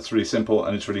that's really simple,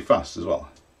 and it's really fast as well.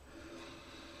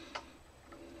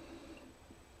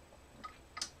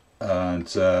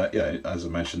 And yeah, as I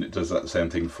mentioned, it does that same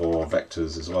thing for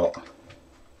vectors as well.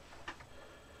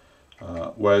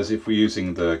 Whereas if we're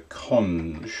using the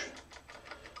conj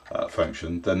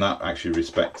function, then that actually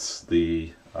respects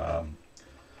the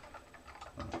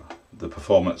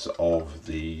performance of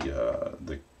the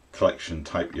collection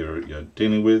type you're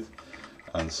dealing with.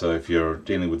 And so if you're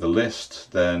dealing with a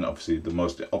list, then obviously the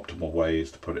most optimal way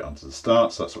is to put it onto the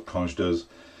start, so that's what conj does.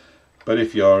 But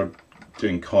if you're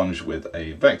doing conj with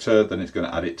a vector, then it's going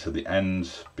to add it to the end,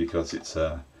 because it's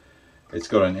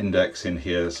got an index in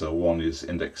here. So 1 is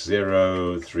index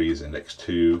 0, 3 is index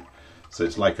 2, so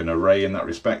it's like an array in that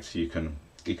respect. You can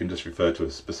just refer to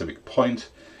a specific point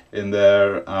in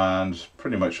there and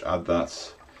pretty much add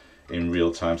that in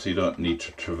real time, so you don't need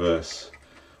to traverse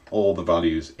all the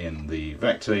values in the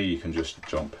vector. You can just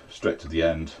jump straight to the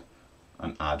end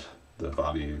and add the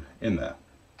value in there.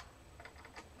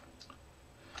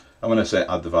 And when I say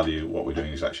add the value, what we're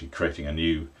doing is actually creating a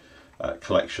new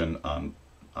collection and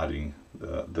adding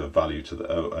the value to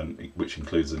the which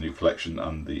includes the new collection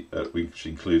and which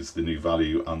includes the new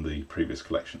value and the previous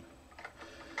collection,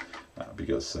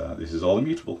 because this is all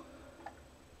immutable.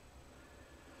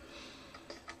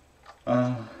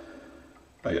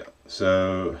 Oh yeah,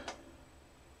 so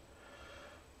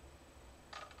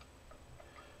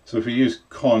if we use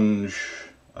conj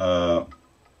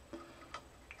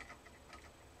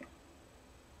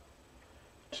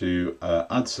to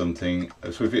add something,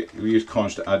 so if we use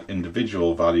conj to add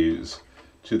individual values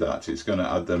to that, it's going to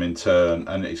add them in turn,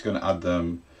 and it's going to add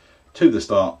them to the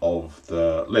start of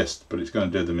the list, but it's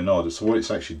going to do them in order. So what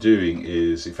it's actually doing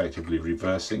is effectively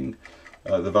reversing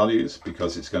the values,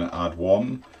 because it's going to add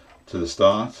 1 to the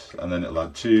start, and then it'll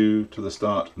add 2 to the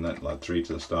start, and then it'll add 3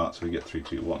 to the start, so we get 3,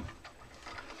 2, 1.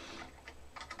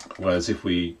 Whereas if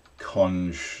we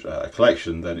conj a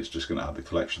collection, then it's just going to add the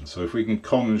collection. So if we can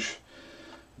conj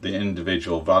the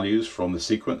individual values from the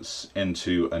sequence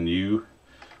into a new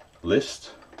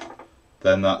list,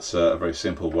 then that's a very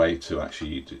simple way to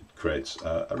actually create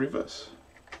a reverse.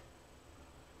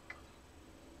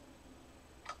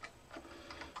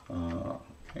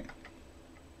 Okay.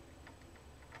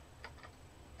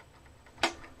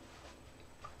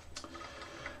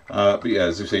 But yeah,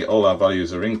 as you see, all our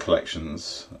values are in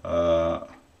collections,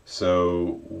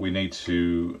 so we need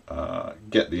to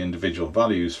get the individual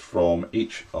values from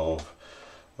each of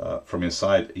from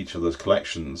inside each of those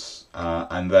collections,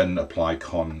 and then apply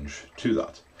conj to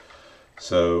that.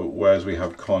 So whereas we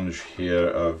have conj here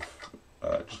of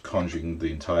just conjing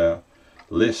the entire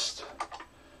list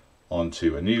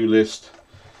onto a new list,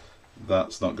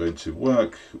 that's not going to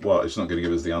work. Well, it's not going to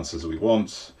give us the answers we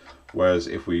want. Whereas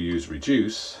if we use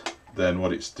reduce, then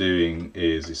what it's doing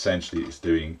is essentially it's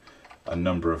doing a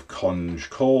number of conj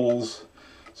calls.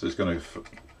 So it's going to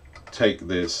take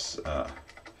this,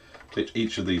 take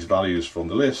each of these values from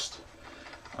the list,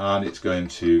 and it's going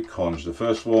to conj the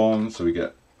first one. So we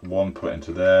get 1 put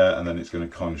into there, and then it's going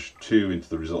to conj 2 into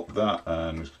the result of that,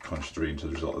 and conj 3 into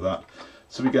the result of that.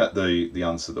 So we get the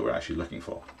answer that we're actually looking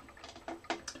for.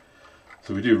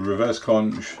 So we do reverse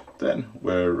conj, then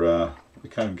we're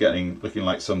kind of looking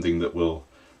like something that will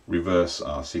reverse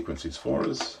our sequences for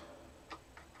us.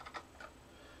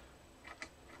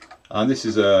 And this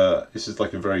is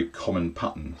like a very common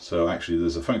pattern. So actually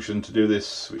there's a function to do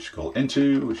this which is called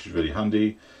into, which is really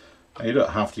handy. And you don't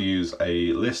have to use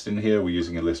a list in here. We're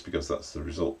using a list because that's the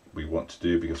result we want to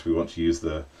do, because we want to use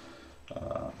the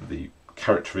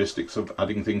characteristics of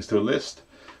adding things to a list.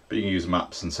 But you can use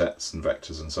maps and sets and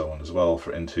vectors and so on as well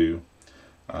for into,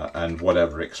 and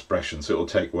whatever expression. So it will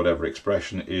take whatever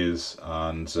expression is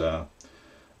and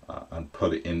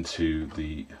put it into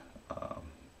the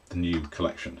new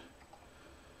collection.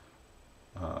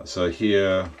 So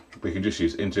here we can just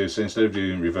use into. So instead of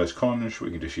doing reverse conj,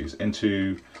 we can just use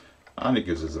into, and it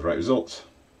gives us the right result.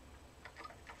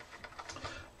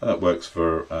 And that works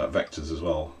for vectors as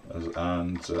well.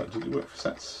 And does it work for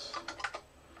sets?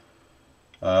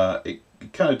 It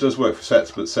kind of does work for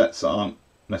sets, but sets aren't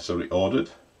necessarily ordered,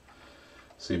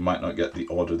 so you might not get the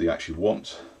order they actually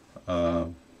want. I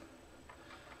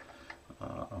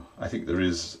think there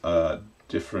is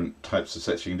different types of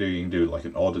sets you can do. You can do like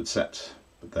an ordered set,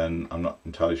 but then I'm not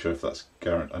entirely sure if that's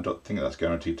I don't think that's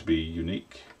guaranteed to be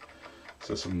unique.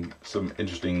 So some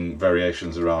interesting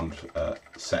variations around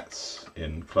sets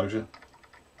in Clojure.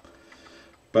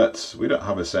 But we don't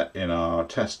have a set in our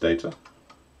test data.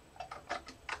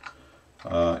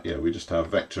 Yeah, we just have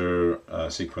vector,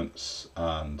 sequence,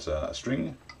 and a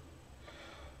string.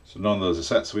 So none of those are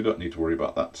sets, so we don't need to worry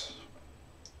about that.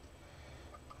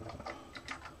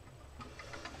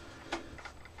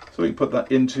 So we can put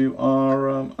that into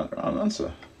our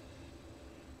answer.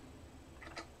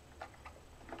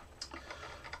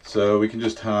 So we can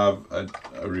just have a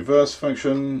reverse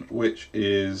function, which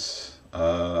is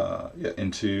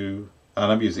into,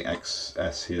 and I'm using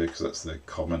XS here because that's the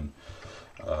common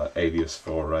alias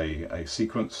for a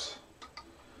sequence.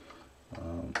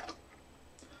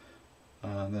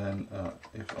 And then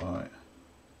if I,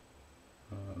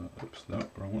 oops, no,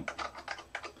 wrong one.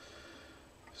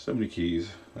 So many keys.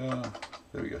 There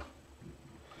we go.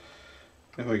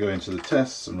 If I go into the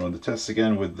tests and run the tests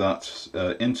again with that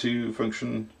into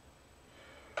function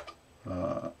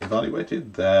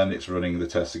evaluated, then it's running the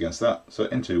test against that. So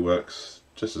into works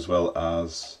just as well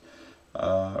as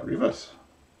reverse.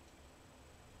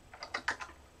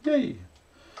 Yay!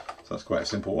 So that's quite a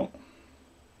simple one.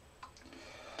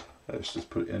 Let's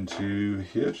just put it into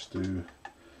here just to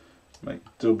make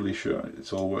doubly sure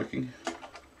it's all working.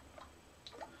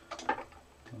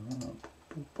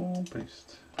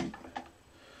 Paste.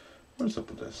 Where's up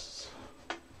the tests?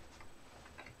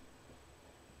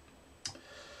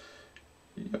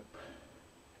 Yep.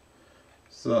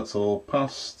 So that's all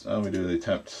passed, and we do the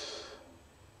attempt.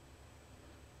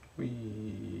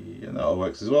 And that all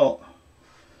works as well.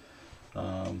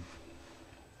 I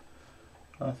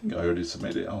think I already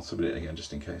submitted it. I'll submit it again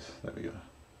just in case. There we go.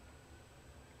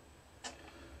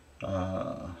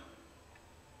 Yeah,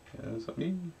 is that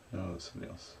me? No, that's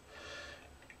somebody else.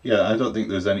 Yeah, I don't think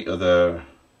there's any other.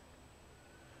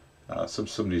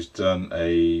 Somebody's done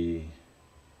a.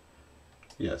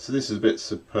 Yeah, so this is a bit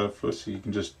superfluous. You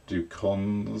can just do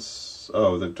cons.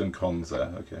 Oh, they've done cons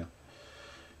there. Okay.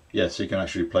 Yeah, so you can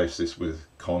actually replace this with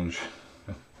conj.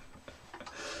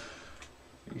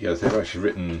 Yeah, they've actually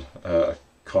written a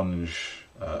conj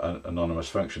anonymous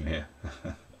function here.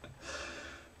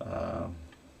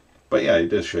 But yeah, it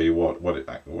does show you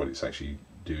what it's actually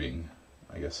doing,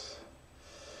 I guess.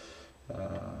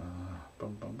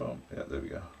 Boom, boom, boom. Yeah, there we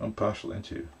go. Unpartial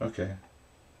into. Okay.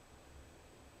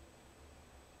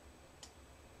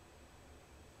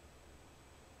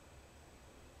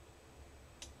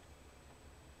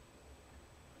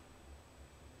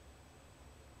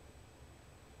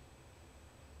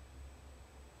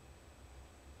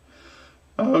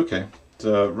 Oh, okay.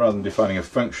 So rather than defining a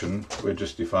function, we're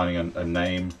just defining a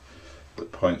name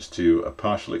that points to a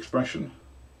partial expression.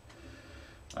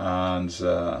 And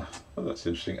oh, that's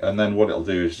interesting. And then what it'll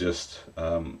do is just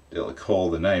it'll call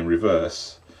the name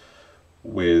reverse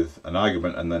with an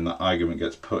argument, and then that argument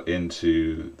gets put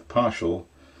into the partial.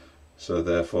 So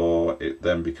therefore, it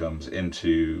then becomes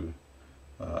into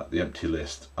the empty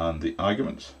list and the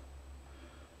argument.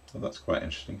 So that's quite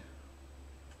interesting.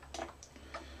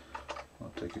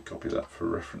 I'll take a copy of that for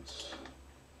reference.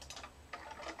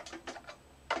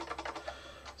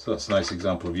 So that's a nice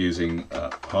example of using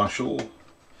partial.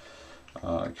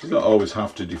 You don't always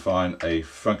have to define a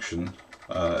function.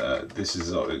 This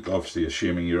is obviously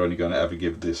assuming you're only going to ever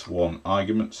give this one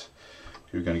argument.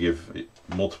 If you're going to give it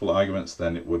multiple arguments,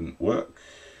 then it wouldn't work.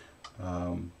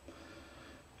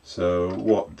 So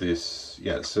what this,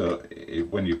 yeah, so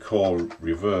when you call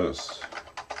reverse,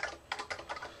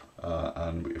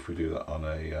 and if we do that on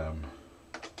a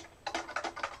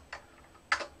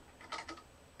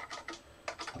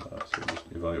so just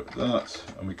evaluate that,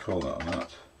 and we call that on that,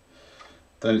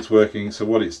 then it's working. So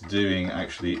what it's doing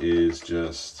actually is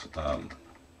just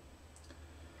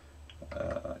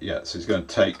yeah, so it's going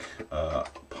to take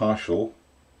partial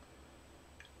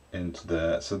into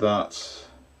there, so that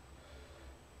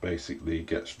basically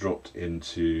gets dropped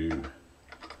into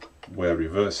where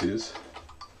reverse is.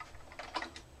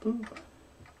 Oops.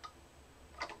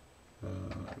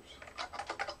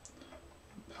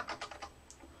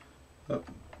 Oh,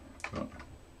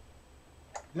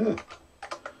 yeah.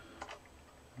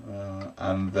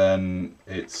 And then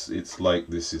it's like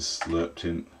this is slurped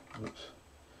in. Oops.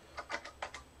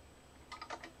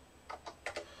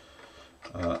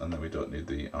 And then we don't need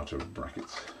the outer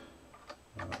brackets.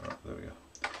 Right, there we go.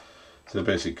 So it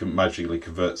basically magically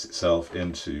converts itself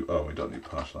into. Oh, we don't need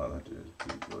partial like that.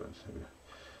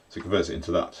 So it converts it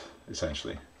into that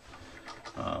essentially.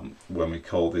 When we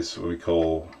call this, when we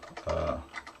call.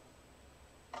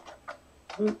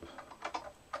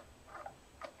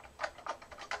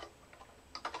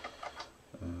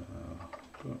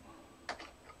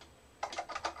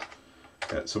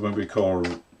 Yeah, so when we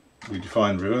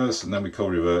define reverse, and then we call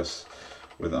reverse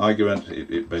with an argument,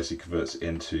 it basically converts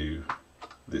into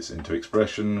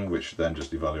expression, which then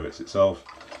just evaluates itself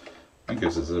and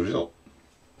gives us a result.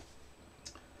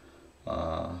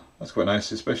 That's quite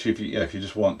nice, especially if you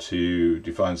just want to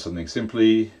define something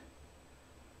simply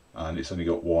and it's only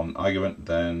got one argument.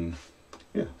 Then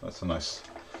yeah, that's a nice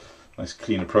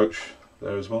clean approach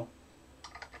there as well.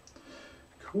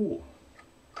 Cool.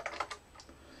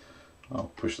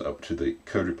 I'll push that up to the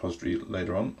code repository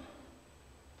later on.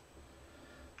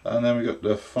 And then we've got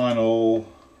the final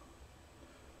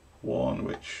one,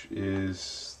 which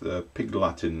is the Pig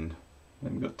Latin.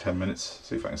 And we've got 10 minutes.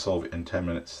 See if I can solve it in 10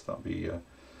 minutes. That'll be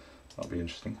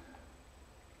interesting.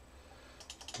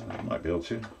 I might be able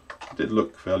to. It did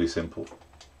look fairly simple.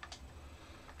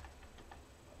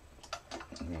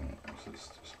 Let's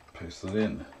just paste that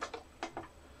in.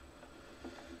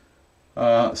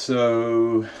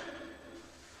 So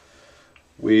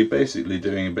we're basically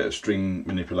doing a bit of string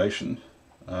manipulation,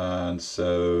 and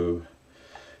so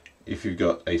if you've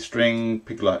got a string,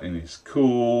 Pig Latin is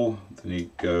cool, then you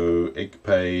go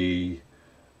igpay,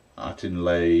 atin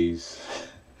lays,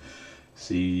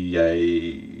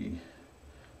 ca,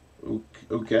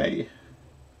 okay.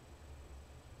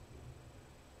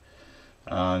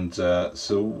 And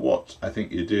so what I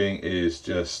think you're doing is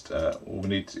just we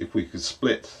need to, if we could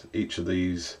split each of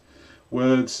these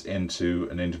words into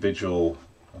an individual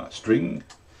string,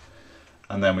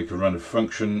 and then we can run a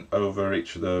function over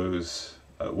each of those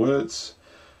words,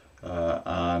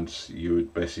 and you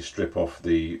would basically strip off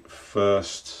the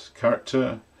first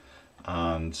character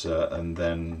and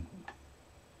then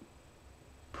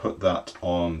put that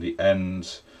on the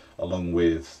end along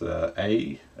with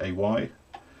ay,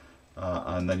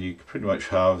 and then you pretty much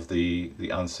have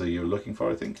the answer you're looking for,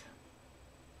 I think.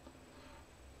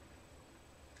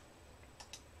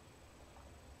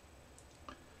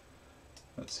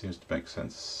 That seems to make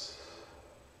sense.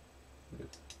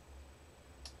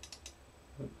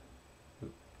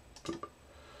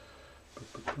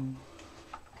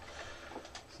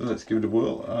 So let's give it a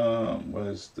whirl.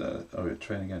 Where's the, oh, we're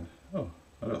trying again. Oh,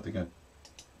 I don't think I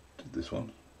did this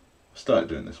one. I started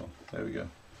doing this one. There we go.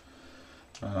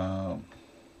 So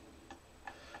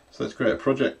let's create a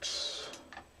project.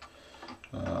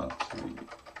 Projects.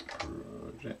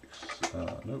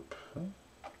 Nope.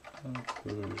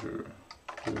 Clojure.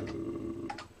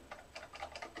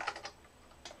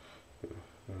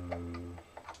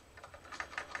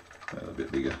 A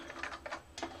bit bigger.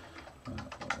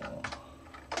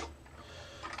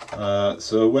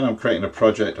 So when I'm creating a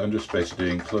project, I'm just basically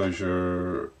doing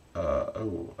clojure.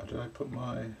 Oh, did I put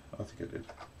my? I think I did.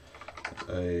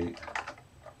 A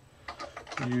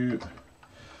new,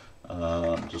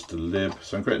 just a lib.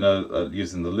 So I'm creating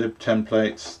using the lib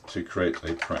template to create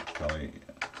a Practicalli.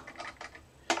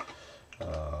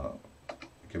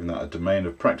 Giving that a domain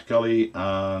of Practicalli,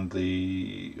 and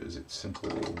the, is it simple?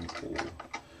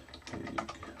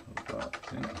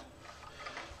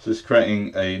 So it's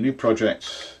creating a new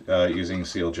project using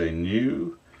clj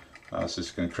new. So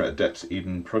it's going to create a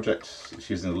deps.edn project. It's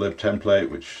using the lib template,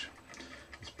 which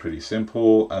is pretty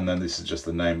simple, and then this is just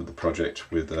the name of the project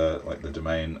with like the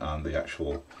domain and the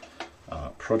actual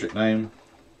project name.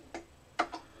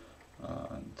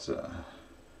 And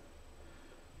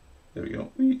there we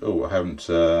go. Oh, I haven't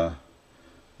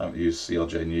used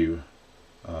clj new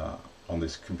on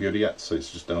this computer yet, so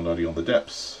it's just downloading on the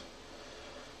deps.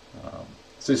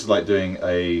 So this is like doing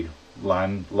a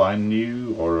line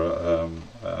new, or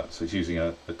so it's using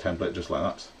a template just like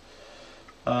that,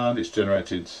 and it's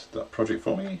generated that project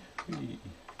for me.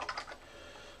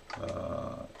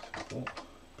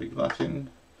 Big Latin.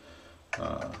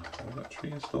 Have I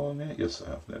actually installed it? Yes, I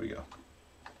have. There we go.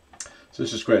 So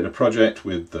it's just created a project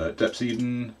with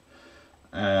deps.edn,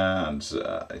 and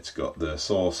it's got the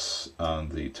source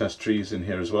and the test trees in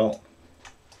here as well.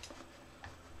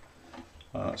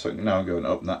 So I can now go and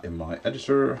open that in my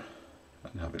editor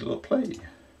and have a little play.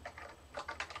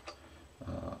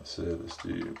 So let's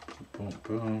do boom,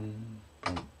 boom,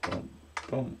 boom, boom,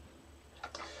 boom.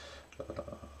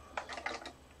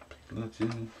 I'm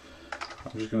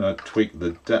just going to tweak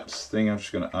the deps thing. I'm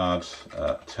just going to add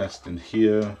test in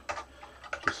here,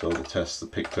 just so the tests are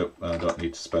picked up. I don't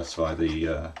need to specify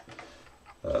the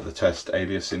test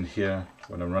alias in here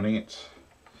when I'm running it.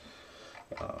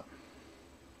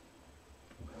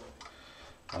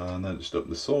 And then just open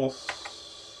the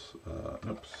source.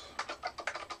 Oops.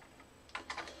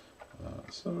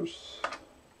 Source.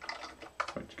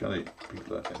 Practicalli, Pig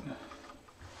Latin.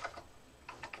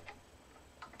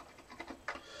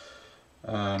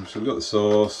 So we've got the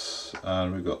source,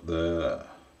 and we've got the.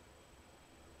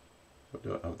 What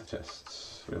do I have the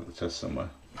tests? We have the test somewhere.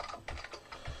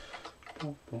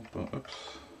 Boom, boom, boom.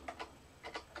 Oops.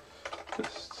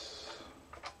 Tests.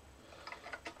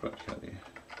 Practicalli.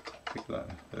 Pig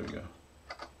Latin. There we go.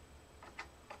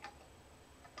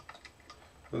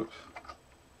 Oops.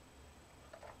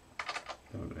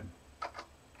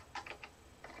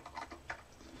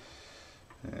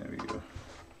 There we go.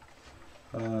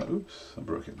 Oops, I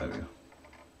broke it. There we go.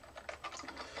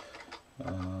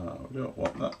 We don't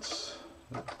want that.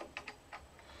 So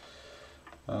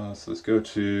let's go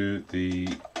to the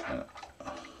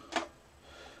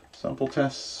sample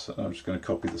tests. I'm just going to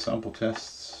copy the sample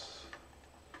tests.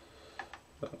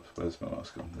 Where's my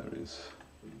mouse gone? There it is.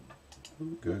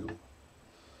 Ooh, Google.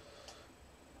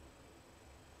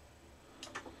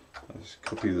 I'll just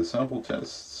copy the sample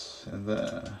tests in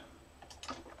there.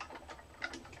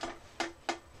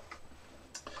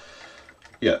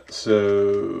 Yeah,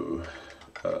 so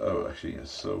oh, actually,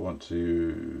 yes. So I want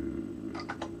to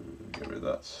get rid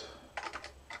of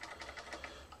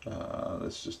that.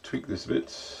 Let's just tweak this a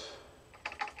bit.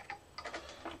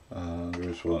 We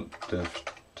just want def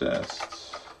test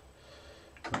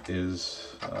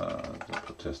is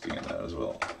put testing in there as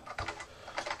well.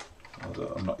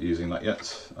 Although I'm not using that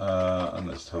yet, and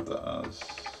let's have that as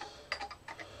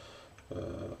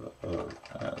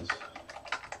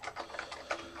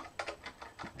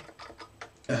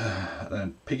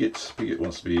then Pigit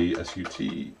wants to be SUT.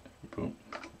 Boom.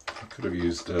 I could have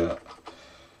used. Let's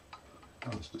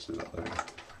just do that. There we go.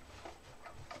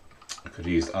 I could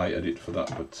have used iEdit for that,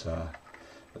 but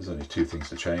there's only two things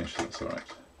to change, so that's all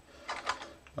right.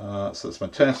 So that's my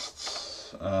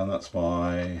tests, and that's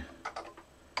my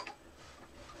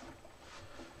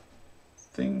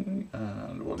thing.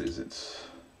 And what is it?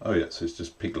 Oh yeah, so it's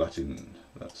just Pig Latin.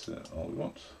 That's all we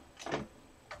want.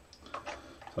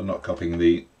 So I'm not copying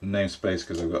the namespace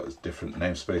because I've got a different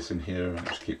namespace in here. I'll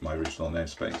just keep my original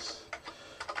namespace.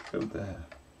 Go there.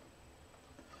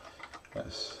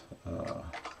 Yes.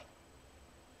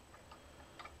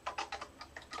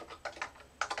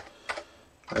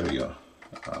 There we go.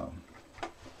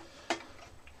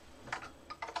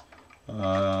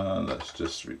 Let's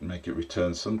just make it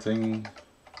return something.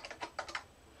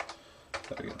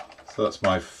 There we go. So that's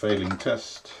my failing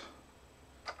test.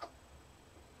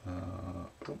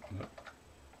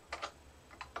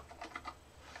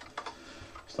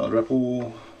 Start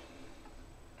REPL.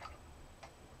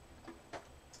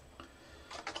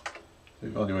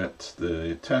 Evaluate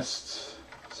the test.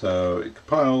 So it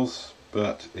compiles,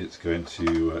 but it's going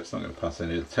to it's not going to pass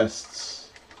any of the tests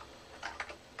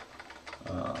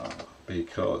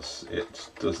because it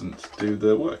doesn't do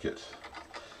the work yet.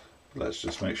 Let's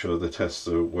just make sure the tests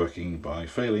are working by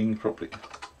failing properly.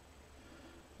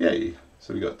 Yay!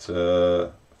 So we got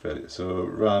failure. So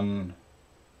run.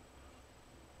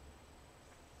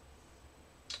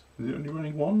 Is it only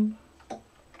running one?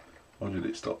 Or did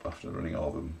it stop after running all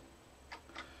of them?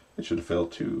 It should have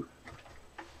failed two.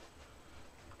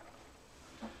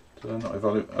 Did I not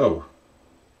evaluate? Oh.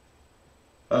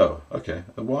 Oh, okay.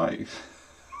 Why?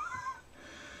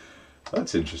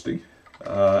 That's interesting.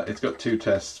 It's got two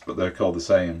tests, but they're called the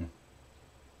same.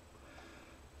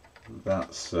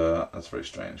 That's very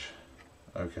strange.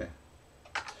 Okay.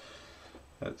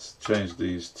 Let's change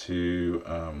these to.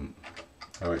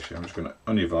 Oh, actually, I'm just going to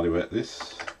unevaluate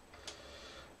this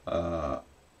because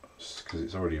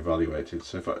it's already evaluated.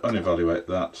 So if I unevaluate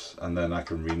that, and then I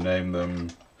can rename them,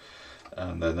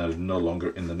 and then they're no longer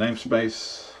in the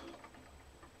namespace,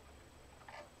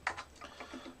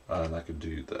 and I can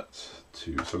do that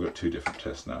too. So I've got two different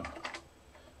tests now.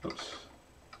 Oops.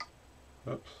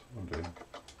 Oops. I'm doing.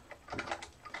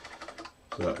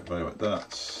 So evaluate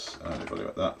that, and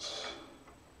evaluate that.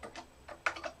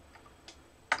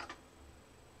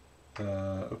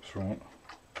 Oops, wrong one.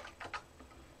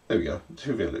 There we go,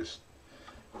 two values.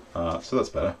 So that's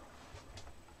better.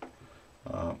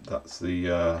 That's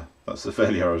the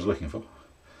failure I was looking for.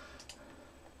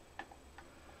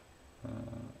 There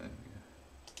we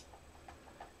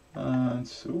go.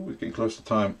 And we're getting close to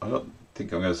time. I don't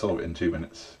think I'm going to solve it in 2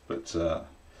 minutes, but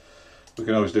we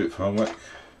can always do it for homework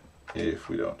if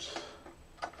we don't.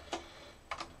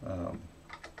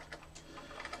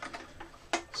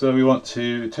 So we want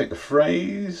to take the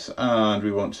phrase and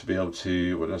we want to be able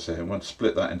to, what did I say, I want to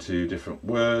split that into different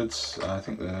words. I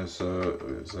think there's a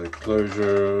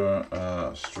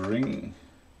clojure string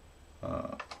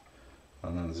and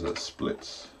then there's a split.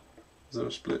 Is there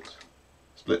a split?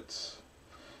 Splits.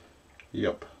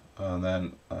 Yep. And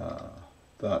then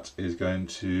that is going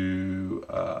to,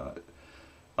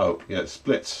 oh yeah, it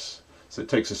splits. So it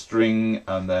takes a string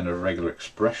and then a regular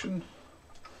expression.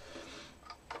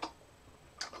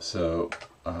 So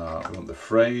we want the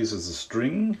phrase as a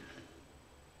string,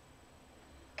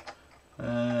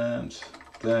 and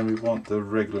then we want the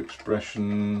regular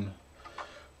expression,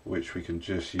 which we can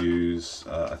just use,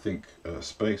 I think, a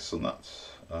space on that.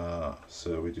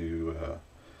 So we do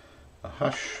a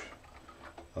hash,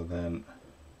 and then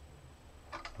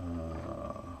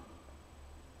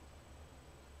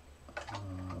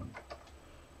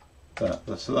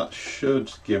So that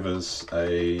should give us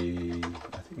a,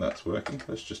 I think that's working.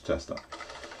 Let's just test that.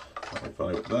 I'll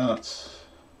evaluate that.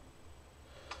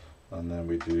 And then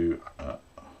we do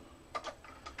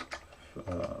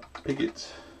Pigit.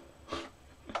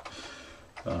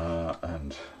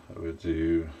 And we'll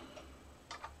do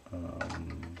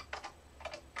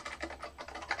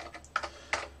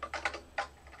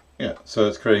yeah, so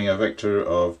it's creating a vector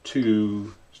of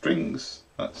 2 strings.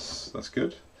 That's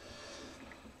good.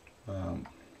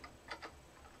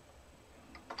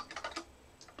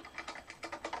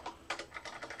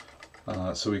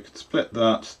 So we could split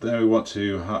that. Then we want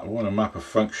to map a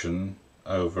function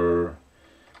over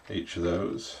each of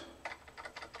those.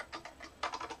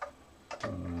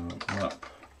 Map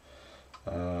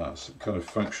some kind of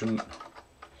function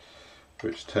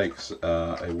which takes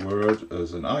a word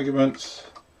as an argument,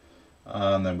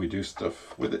 and then we do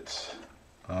stuff with it.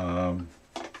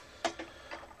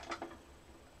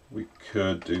 We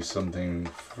could do something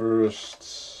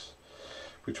first.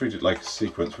 We treat it like a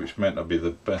sequence, which might not be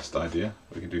the best idea.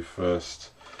 We could do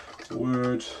first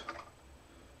word,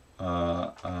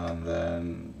 and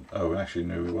then, oh, actually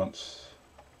no, we want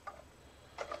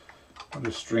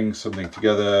to string something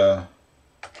together.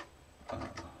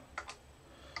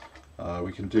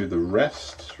 We can do the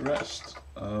rest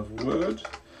of word.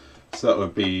 So that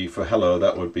would be, for hello,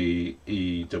 that would be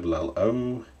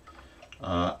ELLO,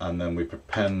 and then we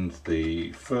prepend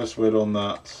the first word on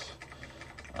that,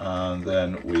 and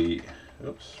then we,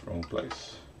 oops, wrong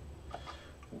place,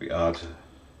 we add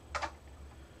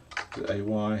the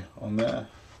AY on there,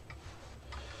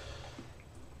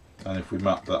 and if we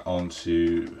map that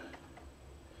onto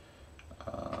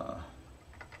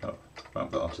map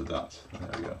that onto that, there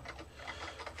we go.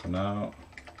 For now,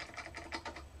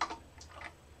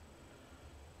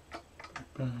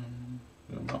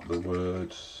 we'll map the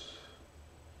words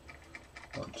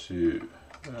onto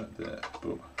there,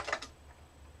 boom.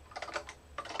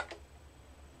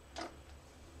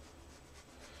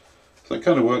 So it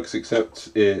kind of works, except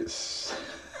it's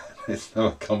now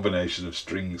a combination of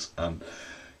strings and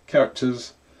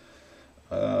characters.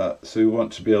 So we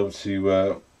want to be able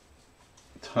to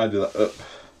tidy that up,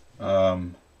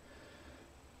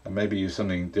 and maybe use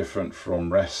something different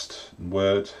from rest and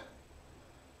word.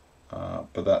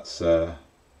 But that's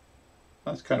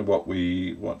kind of what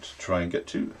we want to try and get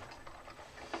to.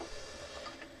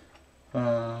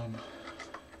 Let's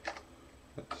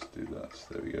do that.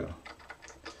 There we go.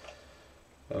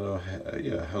 Hello,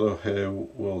 yeah, hello, hey,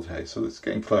 world, hey. So it's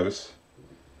getting close.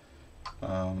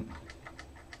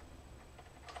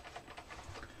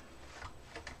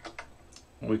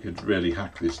 We could really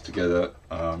hack this together.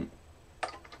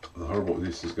 The horrible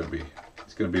this is going to be.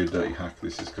 It's going to be a dirty hack.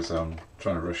 This is because I'm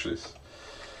trying to rush this.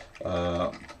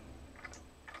 What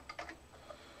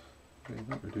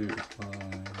we do?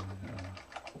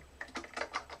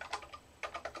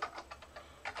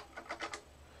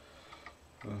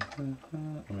 I'm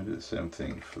going to do the same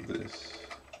thing for this.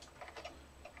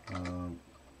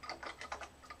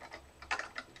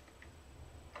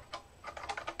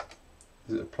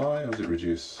 Does it apply or does it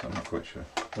reduce? I'm not quite sure.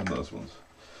 One of those ones.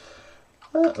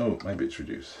 Oh, maybe it's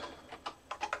reduce.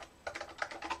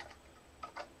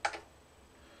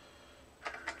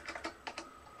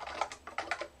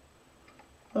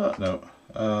 No.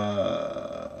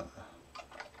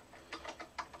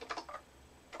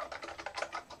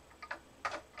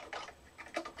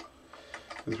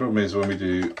 The problem is when we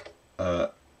do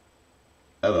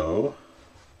hello,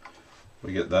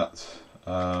 we get that.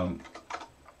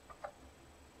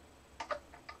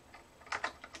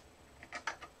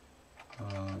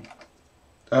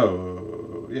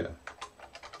 Oh, yeah.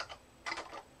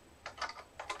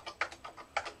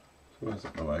 So why is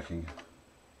it not working?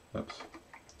 Oops.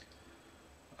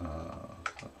 There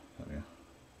we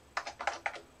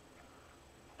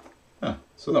go.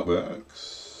 So that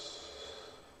works.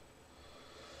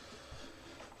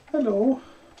 Hello.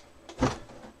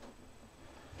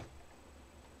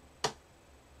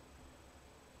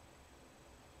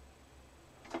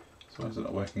 So why is it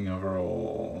not working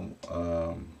overall?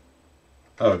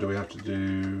 Oh, do we have to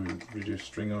do reduce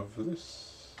string over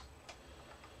this?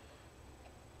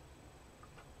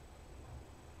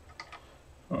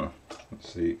 Oh,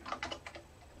 let's see.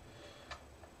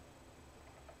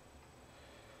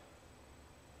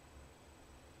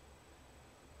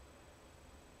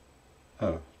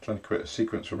 Oh, trying to create a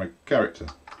sequence from a character.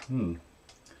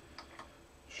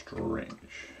 Strange.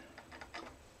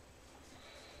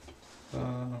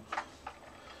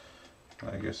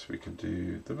 I guess we could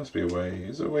do, there must be a way,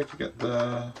 is there a way to get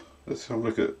the, let's have a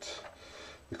look at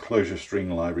the clojure string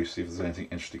library, see if there's anything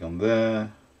interesting on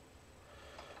there.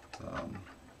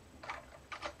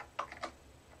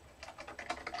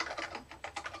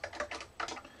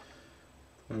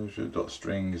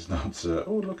 Clojure.string is not.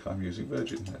 Oh look, I'm using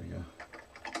Virgin. There we go.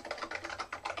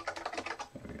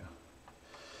 There we go.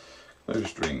 Clojure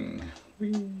string.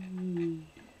 Whee.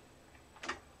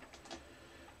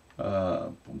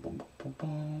 Boom, boom, boom, boom,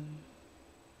 boom.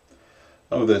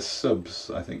 Oh, there's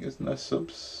subs. I think, isn't there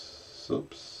subs?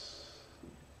 Subs.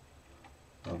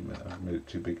 Oh, I've made it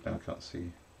too big now. I can't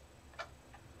see.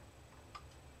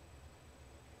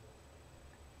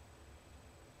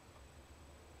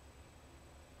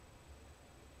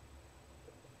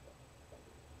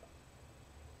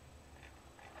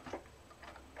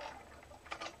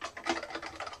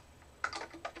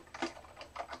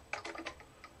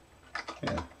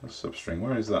 Yeah, a substring.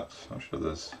 Where is that? I'm sure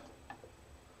there's.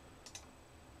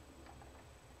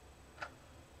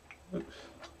 Oops.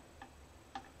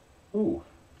 Ooh.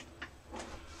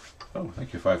 Oh,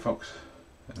 thank you, Firefox.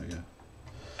 There we go.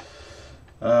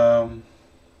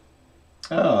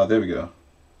 There we go.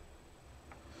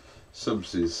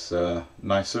 Subs is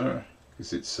nicer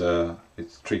because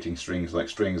it's treating strings like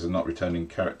strings and not returning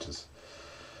characters.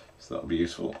 So that'll be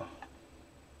useful.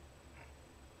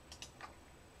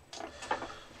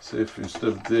 So if instead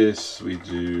of this we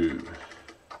do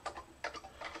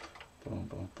boom,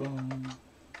 boom, boom.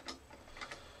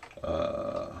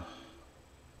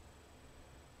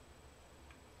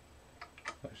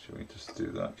 Actually, we just do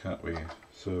that, can't we?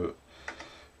 So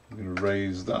I'm going to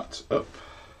raise that up.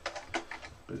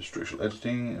 Bit of structural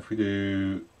editing. If we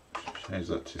do change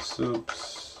that to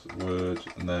subs word,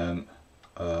 and then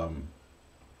oh,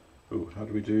 how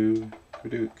do we do?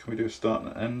 Can we do a start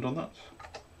and an end on that?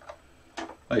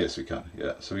 Oh yes, we can.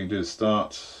 Yeah, so we can do the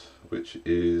start, which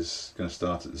is going to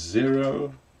start at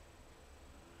 0.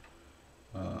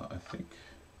 I think.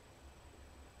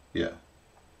 Yeah,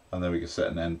 and then we can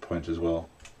set an end point as well.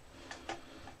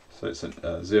 So it's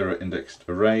a 0 indexed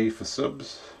array for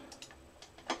subs.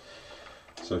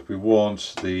 So if we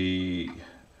want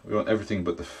everything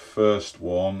but the first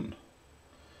one,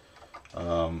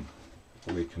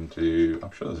 we can do.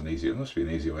 I'm sure there must be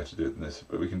an easier way to do it than this,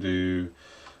 but we can do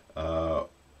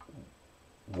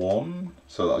 1.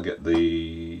 So that'll get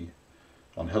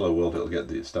on Hello World. It'll get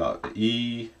the start at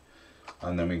E.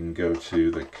 And then we can go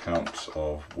to the count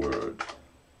of word.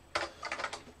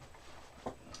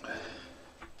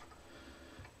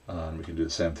 And we can do the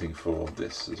same thing for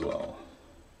this as well.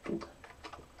 Oops.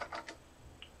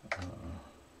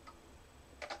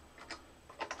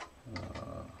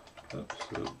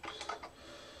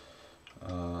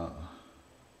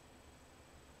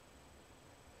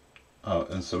 Oh,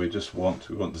 and so we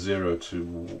want 0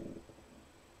 to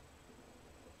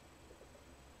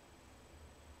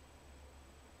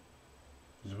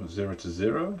 0 to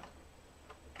 0?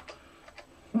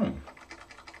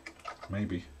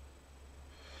 Maybe.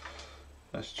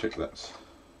 Let's check that.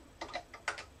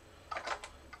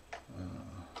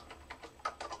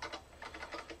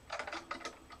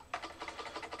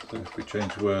 So if we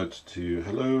change word to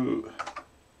hello,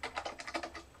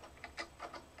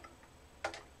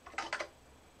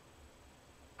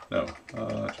 no,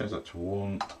 change that to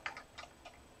 1.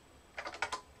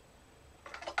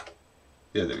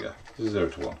 Yeah, there we go. This is 0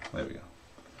 to 1. There we go.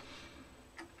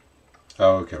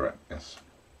 Oh, okay, right. Yes.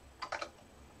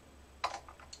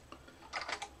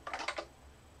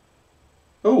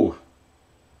 Oh,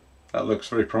 that looks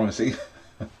very promising.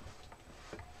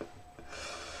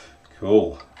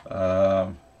 Cool.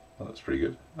 Well, that's pretty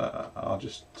good. I'll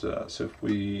just so if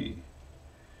we,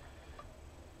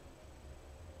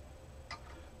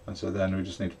 and so then we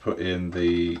just need to put in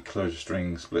the clojure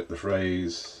string, split the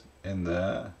phrase in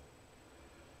there.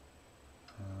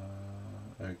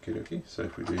 Okay, okay. So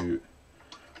if we do,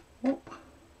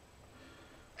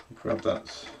 grab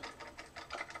that.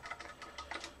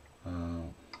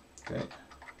 Okay.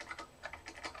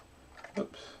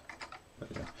 Oops. There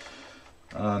we go.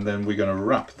 And then we're going to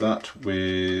wrap that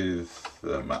with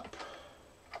the map.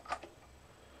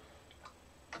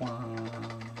 So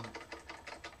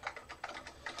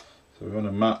we want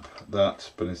to map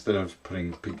that, but instead of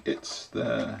putting big its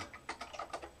there,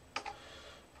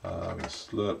 we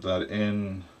slurp that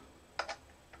in.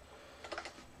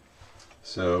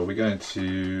 So we're going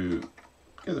to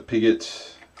get the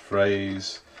pigit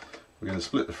phrase, we're going to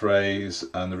split the phrase,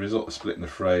 and the result of splitting the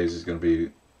phrase is going to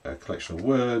be a collection of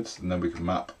words, and then we can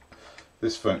map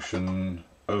this function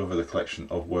over the collection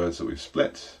of words that we've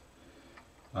split,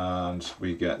 and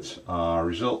we get our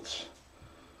result.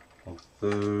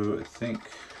 Although I think,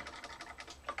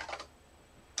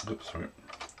 oops, sorry,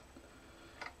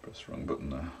 press the wrong button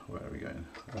there. Where are we going?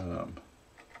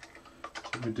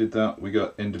 So we did that. We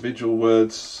got individual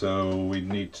words, so we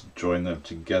need to join them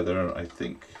together. I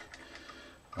think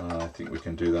we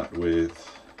can do that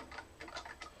with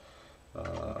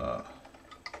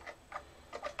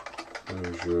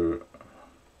clojure.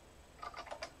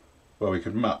 Well, we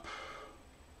could map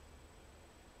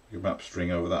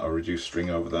string over that or reduce string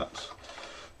over that.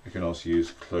 We can also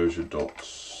use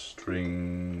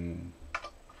clojure.string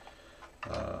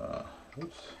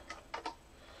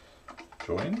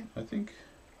join, I think.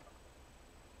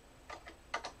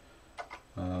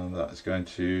 And that is going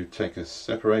to take a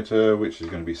separator, which is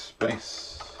going to be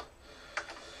space.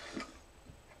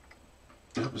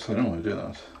 Oops, I don't want to do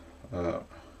that.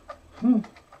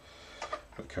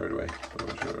 Got carried away.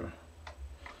 Clojure.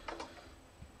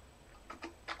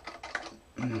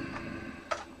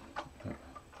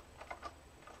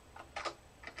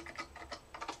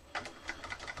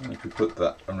 And if we put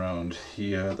that around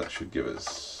here, that should give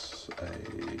us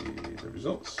the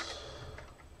results,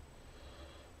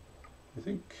 I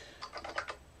think.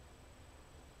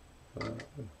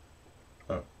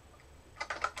 Oh.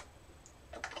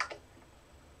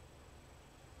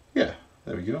 Yeah,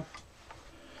 there we go.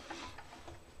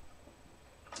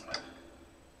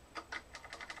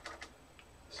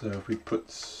 So if we put,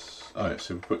 so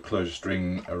we put clojure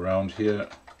string around here.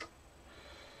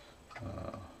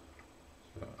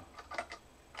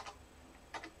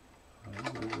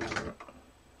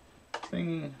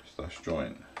 Thing slash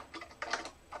join.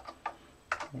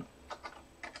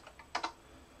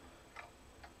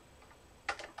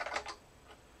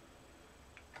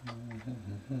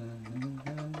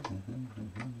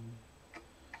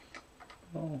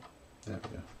 Oh, there we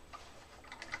go.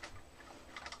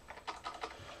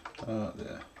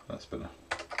 There, that's better.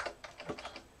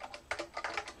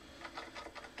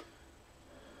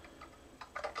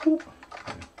 Oops.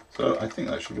 So I think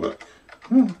that should work.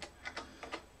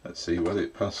 Let's see whether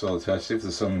it passes all the tests. If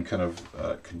there's some kind of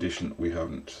condition that we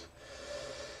haven't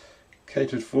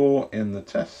catered for in the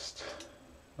test,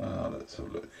 let's have a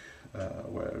look.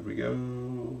 Where did we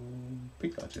go?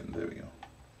 Pick that in. There we go.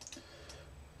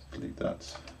 Let's delete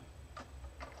that.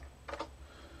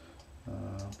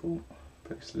 Boom.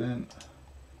 Paste it in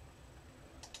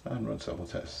and run sample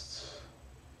tests.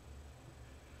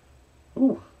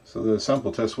 Ooh, so the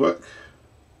sample tests work.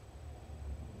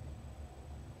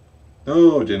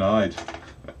 Oh, denied.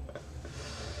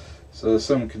 So there's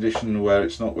some condition where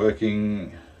it's not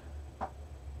working.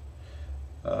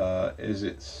 Is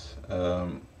it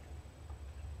oh,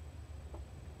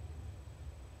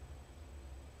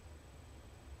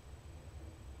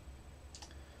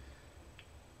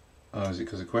 is it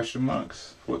because of question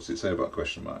marks? What's it say about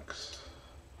question marks?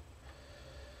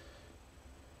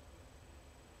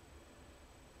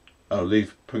 Oh,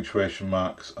 leave punctuation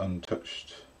marks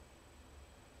untouched.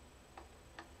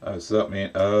 Oh, so that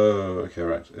means, oh, okay,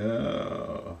 right.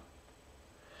 Oh.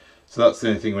 So that's the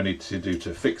only thing we need to do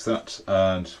to fix that,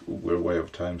 and we're way over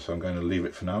time, so I'm going to leave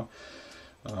it for now.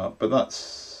 But that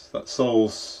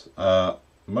solves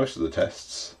most of the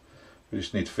tests. We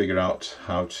just need to figure out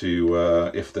how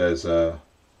to, if there's a,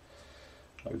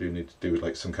 we do need to do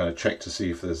like some kind of check to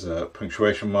see if there's a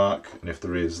punctuation mark, and if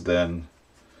there is, then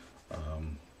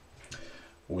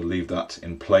we'll leave that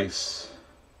in place.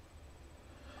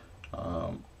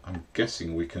 I'm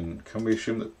guessing we can we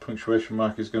assume that punctuation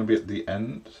mark is going to be at the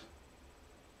end?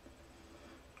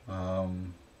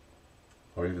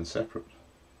 Or even separate?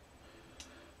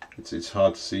 It's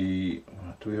hard to see.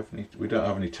 Do we have any? We don't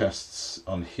have any tests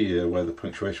on here where the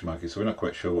punctuation mark is, so we're not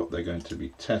quite sure what they're going to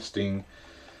be testing.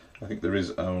 I think there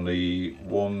is only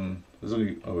one.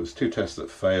 There's two tests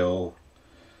that fail,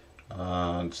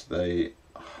 and they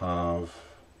have.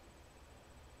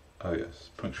 Oh yes,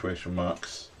 punctuation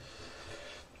marks.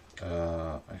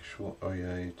 Actual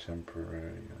OEA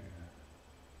temporary.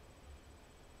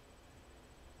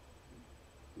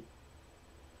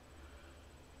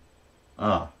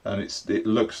 And it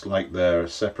looks like they're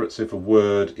separate. So if a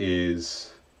word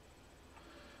is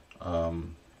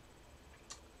an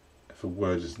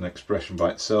expression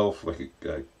by itself, like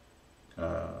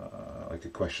a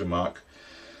question mark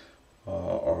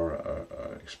or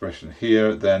an expression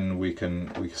here, then we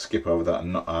can skip over that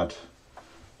and not add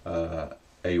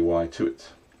AY to it.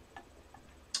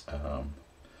 So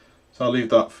I'll leave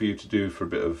that for you to do for a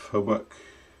bit of homework.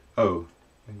 Oh,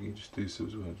 you can just do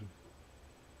subword.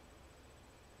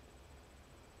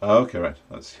 Oh, okay, right.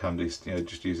 That's handy. You know,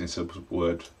 just using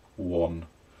subword 1.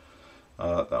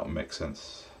 That will make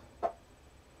sense.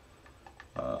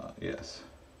 Yes.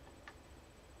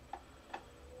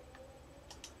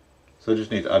 So I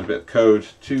just need to add a bit of code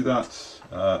to that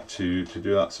to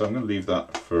do that. So I'm going to leave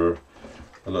that for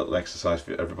a little exercise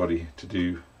for everybody to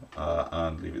do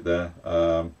and leave it there.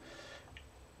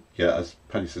 Yeah, as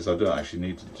Paddy says, I don't actually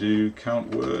need to do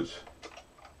count word,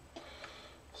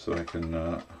 so I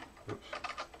can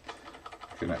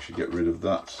I can actually get rid of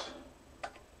that,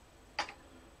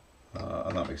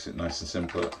 and that makes it nice and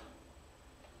simpler.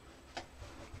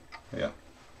 Yeah.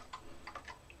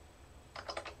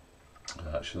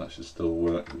 Actually, that should still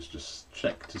work. Let's just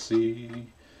check to see.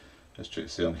 Let's check to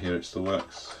see on here it still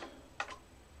works.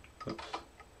 Oops.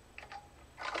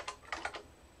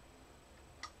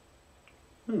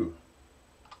 Ooh.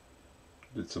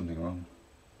 Did something wrong.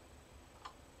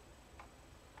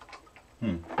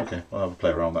 Okay, I'll have a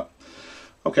play around that.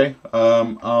 Okay,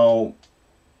 I'll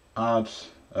add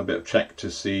a bit of check to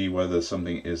see whether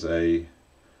something is a,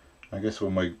 I guess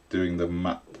when we're doing the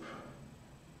map,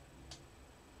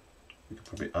 we could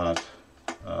probably add,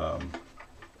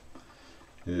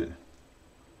 yeah.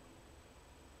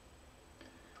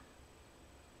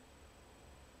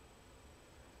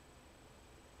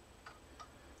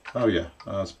 Oh yeah,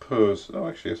 I suppose, oh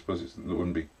actually I suppose it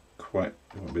wouldn't be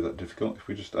that difficult if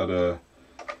we just add a,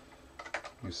 I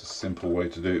guess a simple way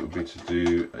to do it would be to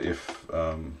do if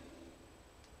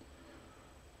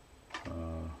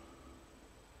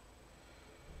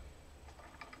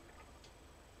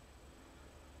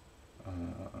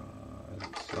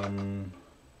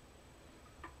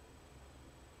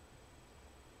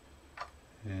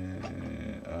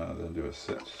then do a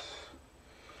set.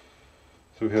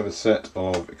 So we have a set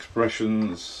of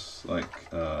expressions like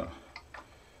and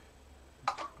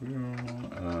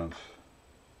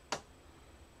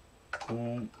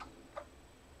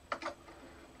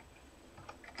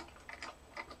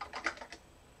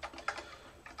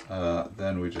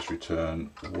then we just return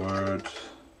word.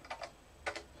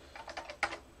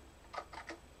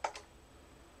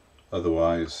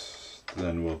 Otherwise,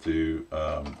 then we'll do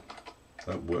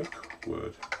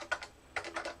word.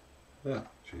 Yeah,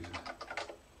 Jesus.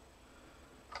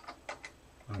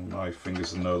 My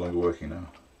fingers are no longer working now.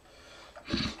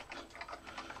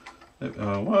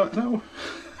 What? No.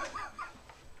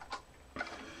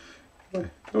 Go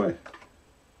away.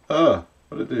 Ah,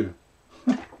 what did it do?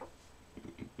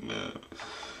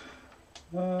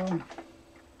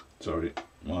 Sorry,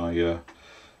 my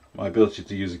ability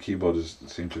to use a keyboard has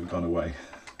seemed to have gone away.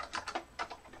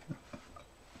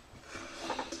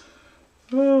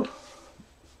 Well.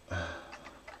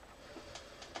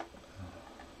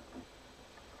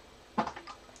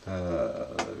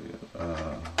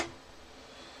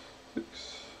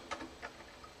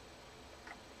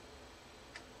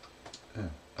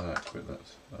 Quit that.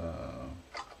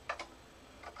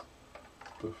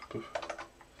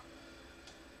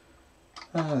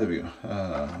 There we go.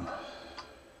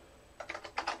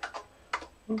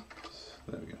 Oops,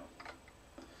 there we go.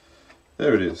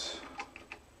 There it is.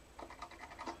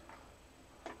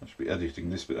 I should be editing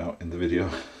this bit out in the video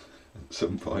at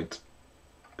some point.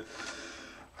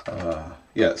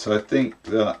 Yeah, so I think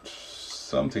that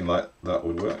something like that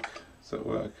would work. Does that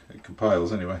work? It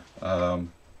compiles anyway. Does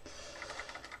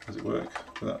it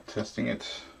work without testing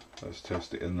it? Let's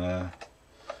test it in there.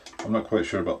 I'm not quite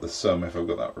sure about the sum if I've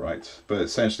got that right, but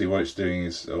essentially what it's doing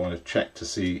is I want to check to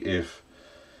see if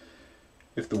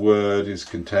the word is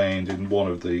contained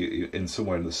in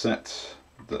somewhere in the set,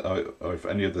 or if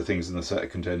any of the things in the set are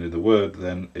contained in the word,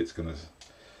 then it's going to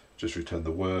just return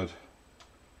the word.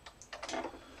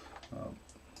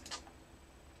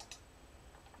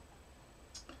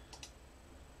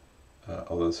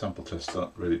 Although the sample tests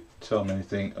don't really tell me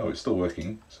anything. Oh, it's still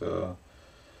working, so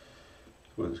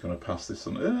it's going to pass this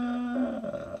on.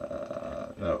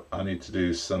 No, I need to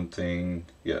do something.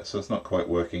 Yeah, so it's not quite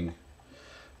working,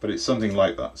 but it's something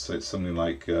like that. So it's something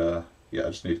like, yeah, I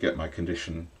just need to get my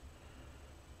condition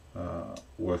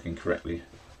working correctly.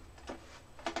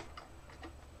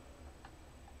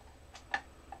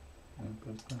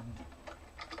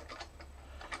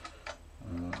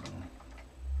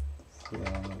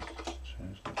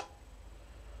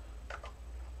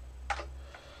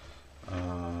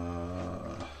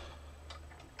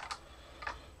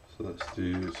 So let's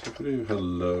do, so if we do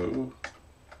hello,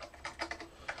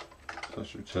 so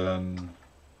let's return,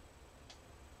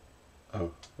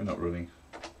 oh, we're not running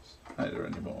either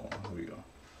anymore, here we go.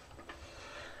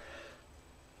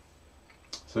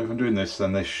 So if I'm doing this,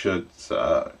 then this should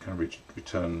kind of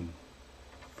return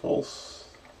false,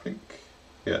 I think,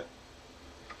 yeah.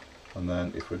 And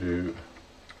then if we do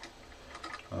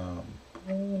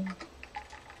boom,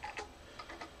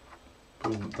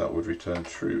 that would return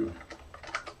true.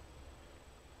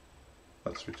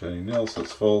 That's returning nil, so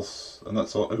that's false, and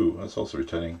that's all. Oh, that's also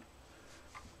returning.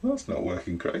 That's not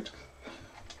working great.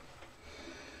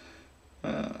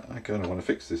 I kind of want to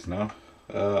fix this now.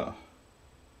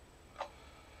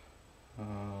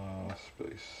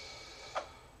 Space.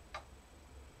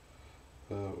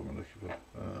 What am I looking for?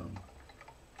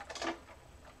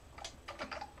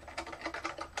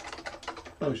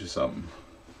 clojure sum.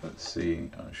 Let's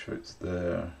see, I'm sure it's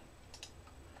there.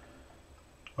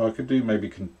 Oh, I could do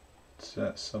maybe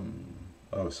some,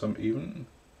 oh, some even.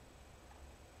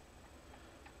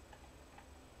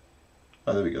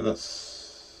 Oh, there we go,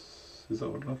 is that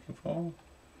what I'm looking for?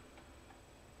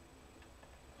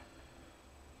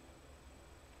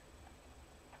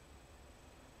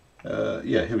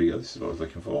 Yeah, here we go, this is what I was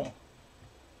looking for.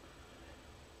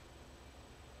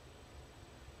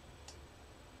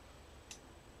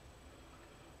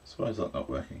 So why is that not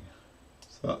working?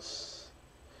 So that's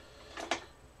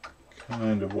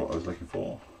kind of what I was looking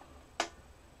for.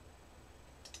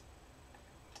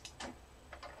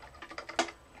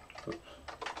 Oops.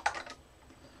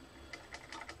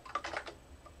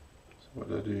 So what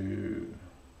do I do?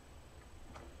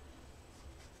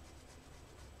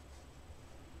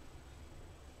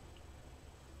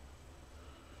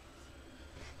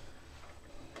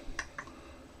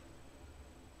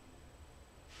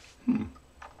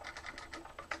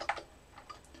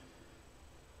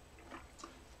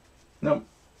 No,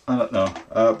 I don't know,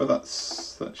 but that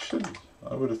should,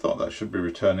 I would have thought that should be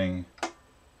returning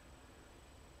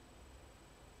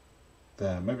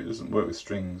there. Maybe it doesn't work with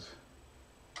strings,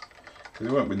 because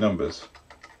it won't with numbers.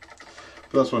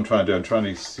 But that's what I'm trying to do. I'm trying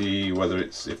to see whether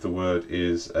it's, if the word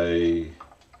is a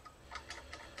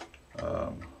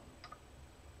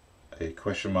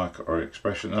question mark or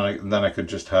expression, and then I could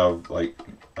just have like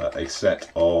a set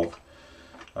of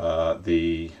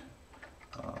the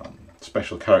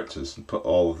special characters and put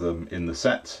all of them in the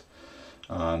set,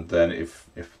 and then if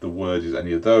the word is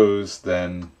any of those,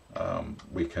 then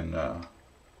we can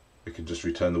just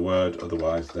return the word.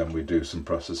 Otherwise, then we do some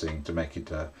processing to make it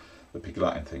the Pig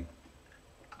Latin thing.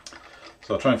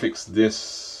 So I'll try and fix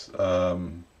this.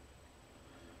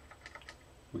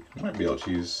 We might be able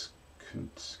to use, can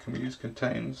we use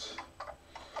contains?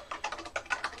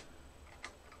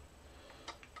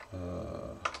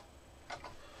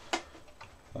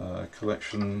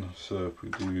 Collection, so if we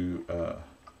do,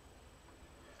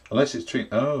 unless it's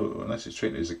treated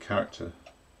as a character,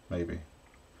 maybe.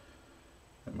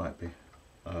 It might be.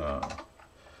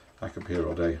 I could be here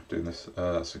all day doing this.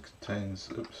 So contains,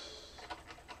 oops,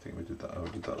 I think we did that, we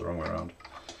did that the wrong way around.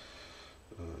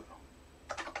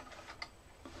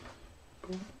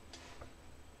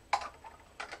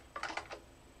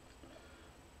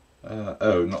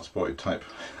 Oh, not supported type.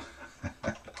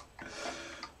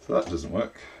 So that doesn't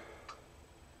work.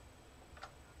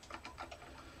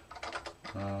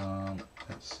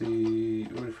 Let's see,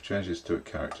 what if we change this to a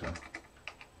character?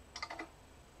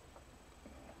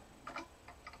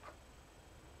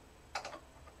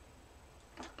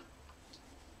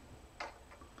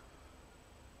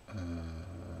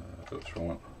 Oops, wrong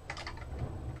one.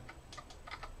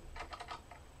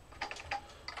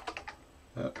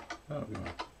 That'll be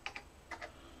one.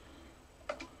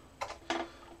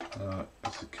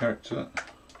 It's a character.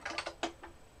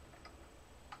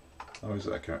 Oh, is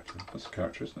that a character? That's a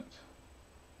character, isn't it?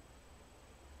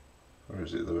 Or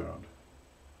is it the other way around?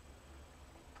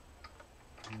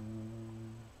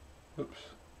 Oops.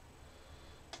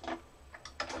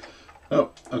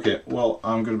 Oh, okay. Well,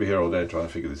 I'm going to be here all day trying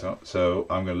to figure this out, so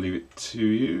I'm going to leave it to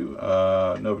you.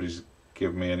 Nobody's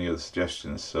given me any other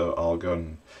suggestions, so I'll go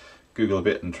and Google a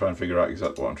bit and try and figure out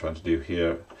exactly what I'm trying to do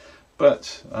here.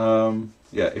 But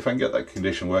yeah, if I can get that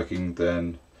condition working,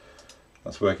 then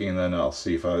that's working, and then I'll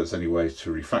see if there's any way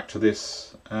to refactor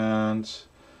this, and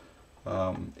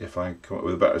if I come up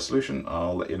with a better solution,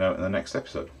 I'll let you know in the next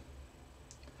episode.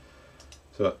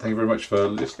 So thank you very much for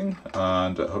listening,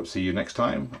 and I hope to see you next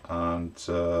time. And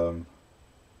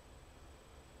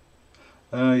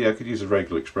yeah, I could use a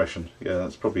regular expression. Yeah,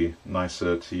 that's probably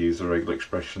nicer to use a regular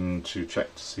expression to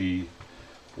check to see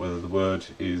whether the word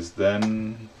is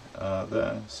then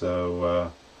there.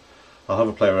 So I'll have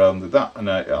a play around with that, and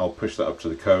I'll push that up to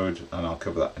the code, and I'll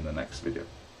cover that in the next video.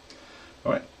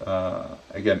 Alright,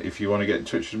 again, if you want to get in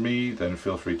touch with me, then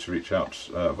feel free to reach out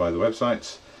via the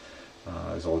website.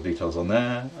 There's all the details on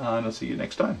there, and I'll see you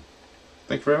next time.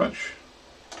 Thank you very much.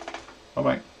 Bye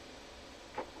bye.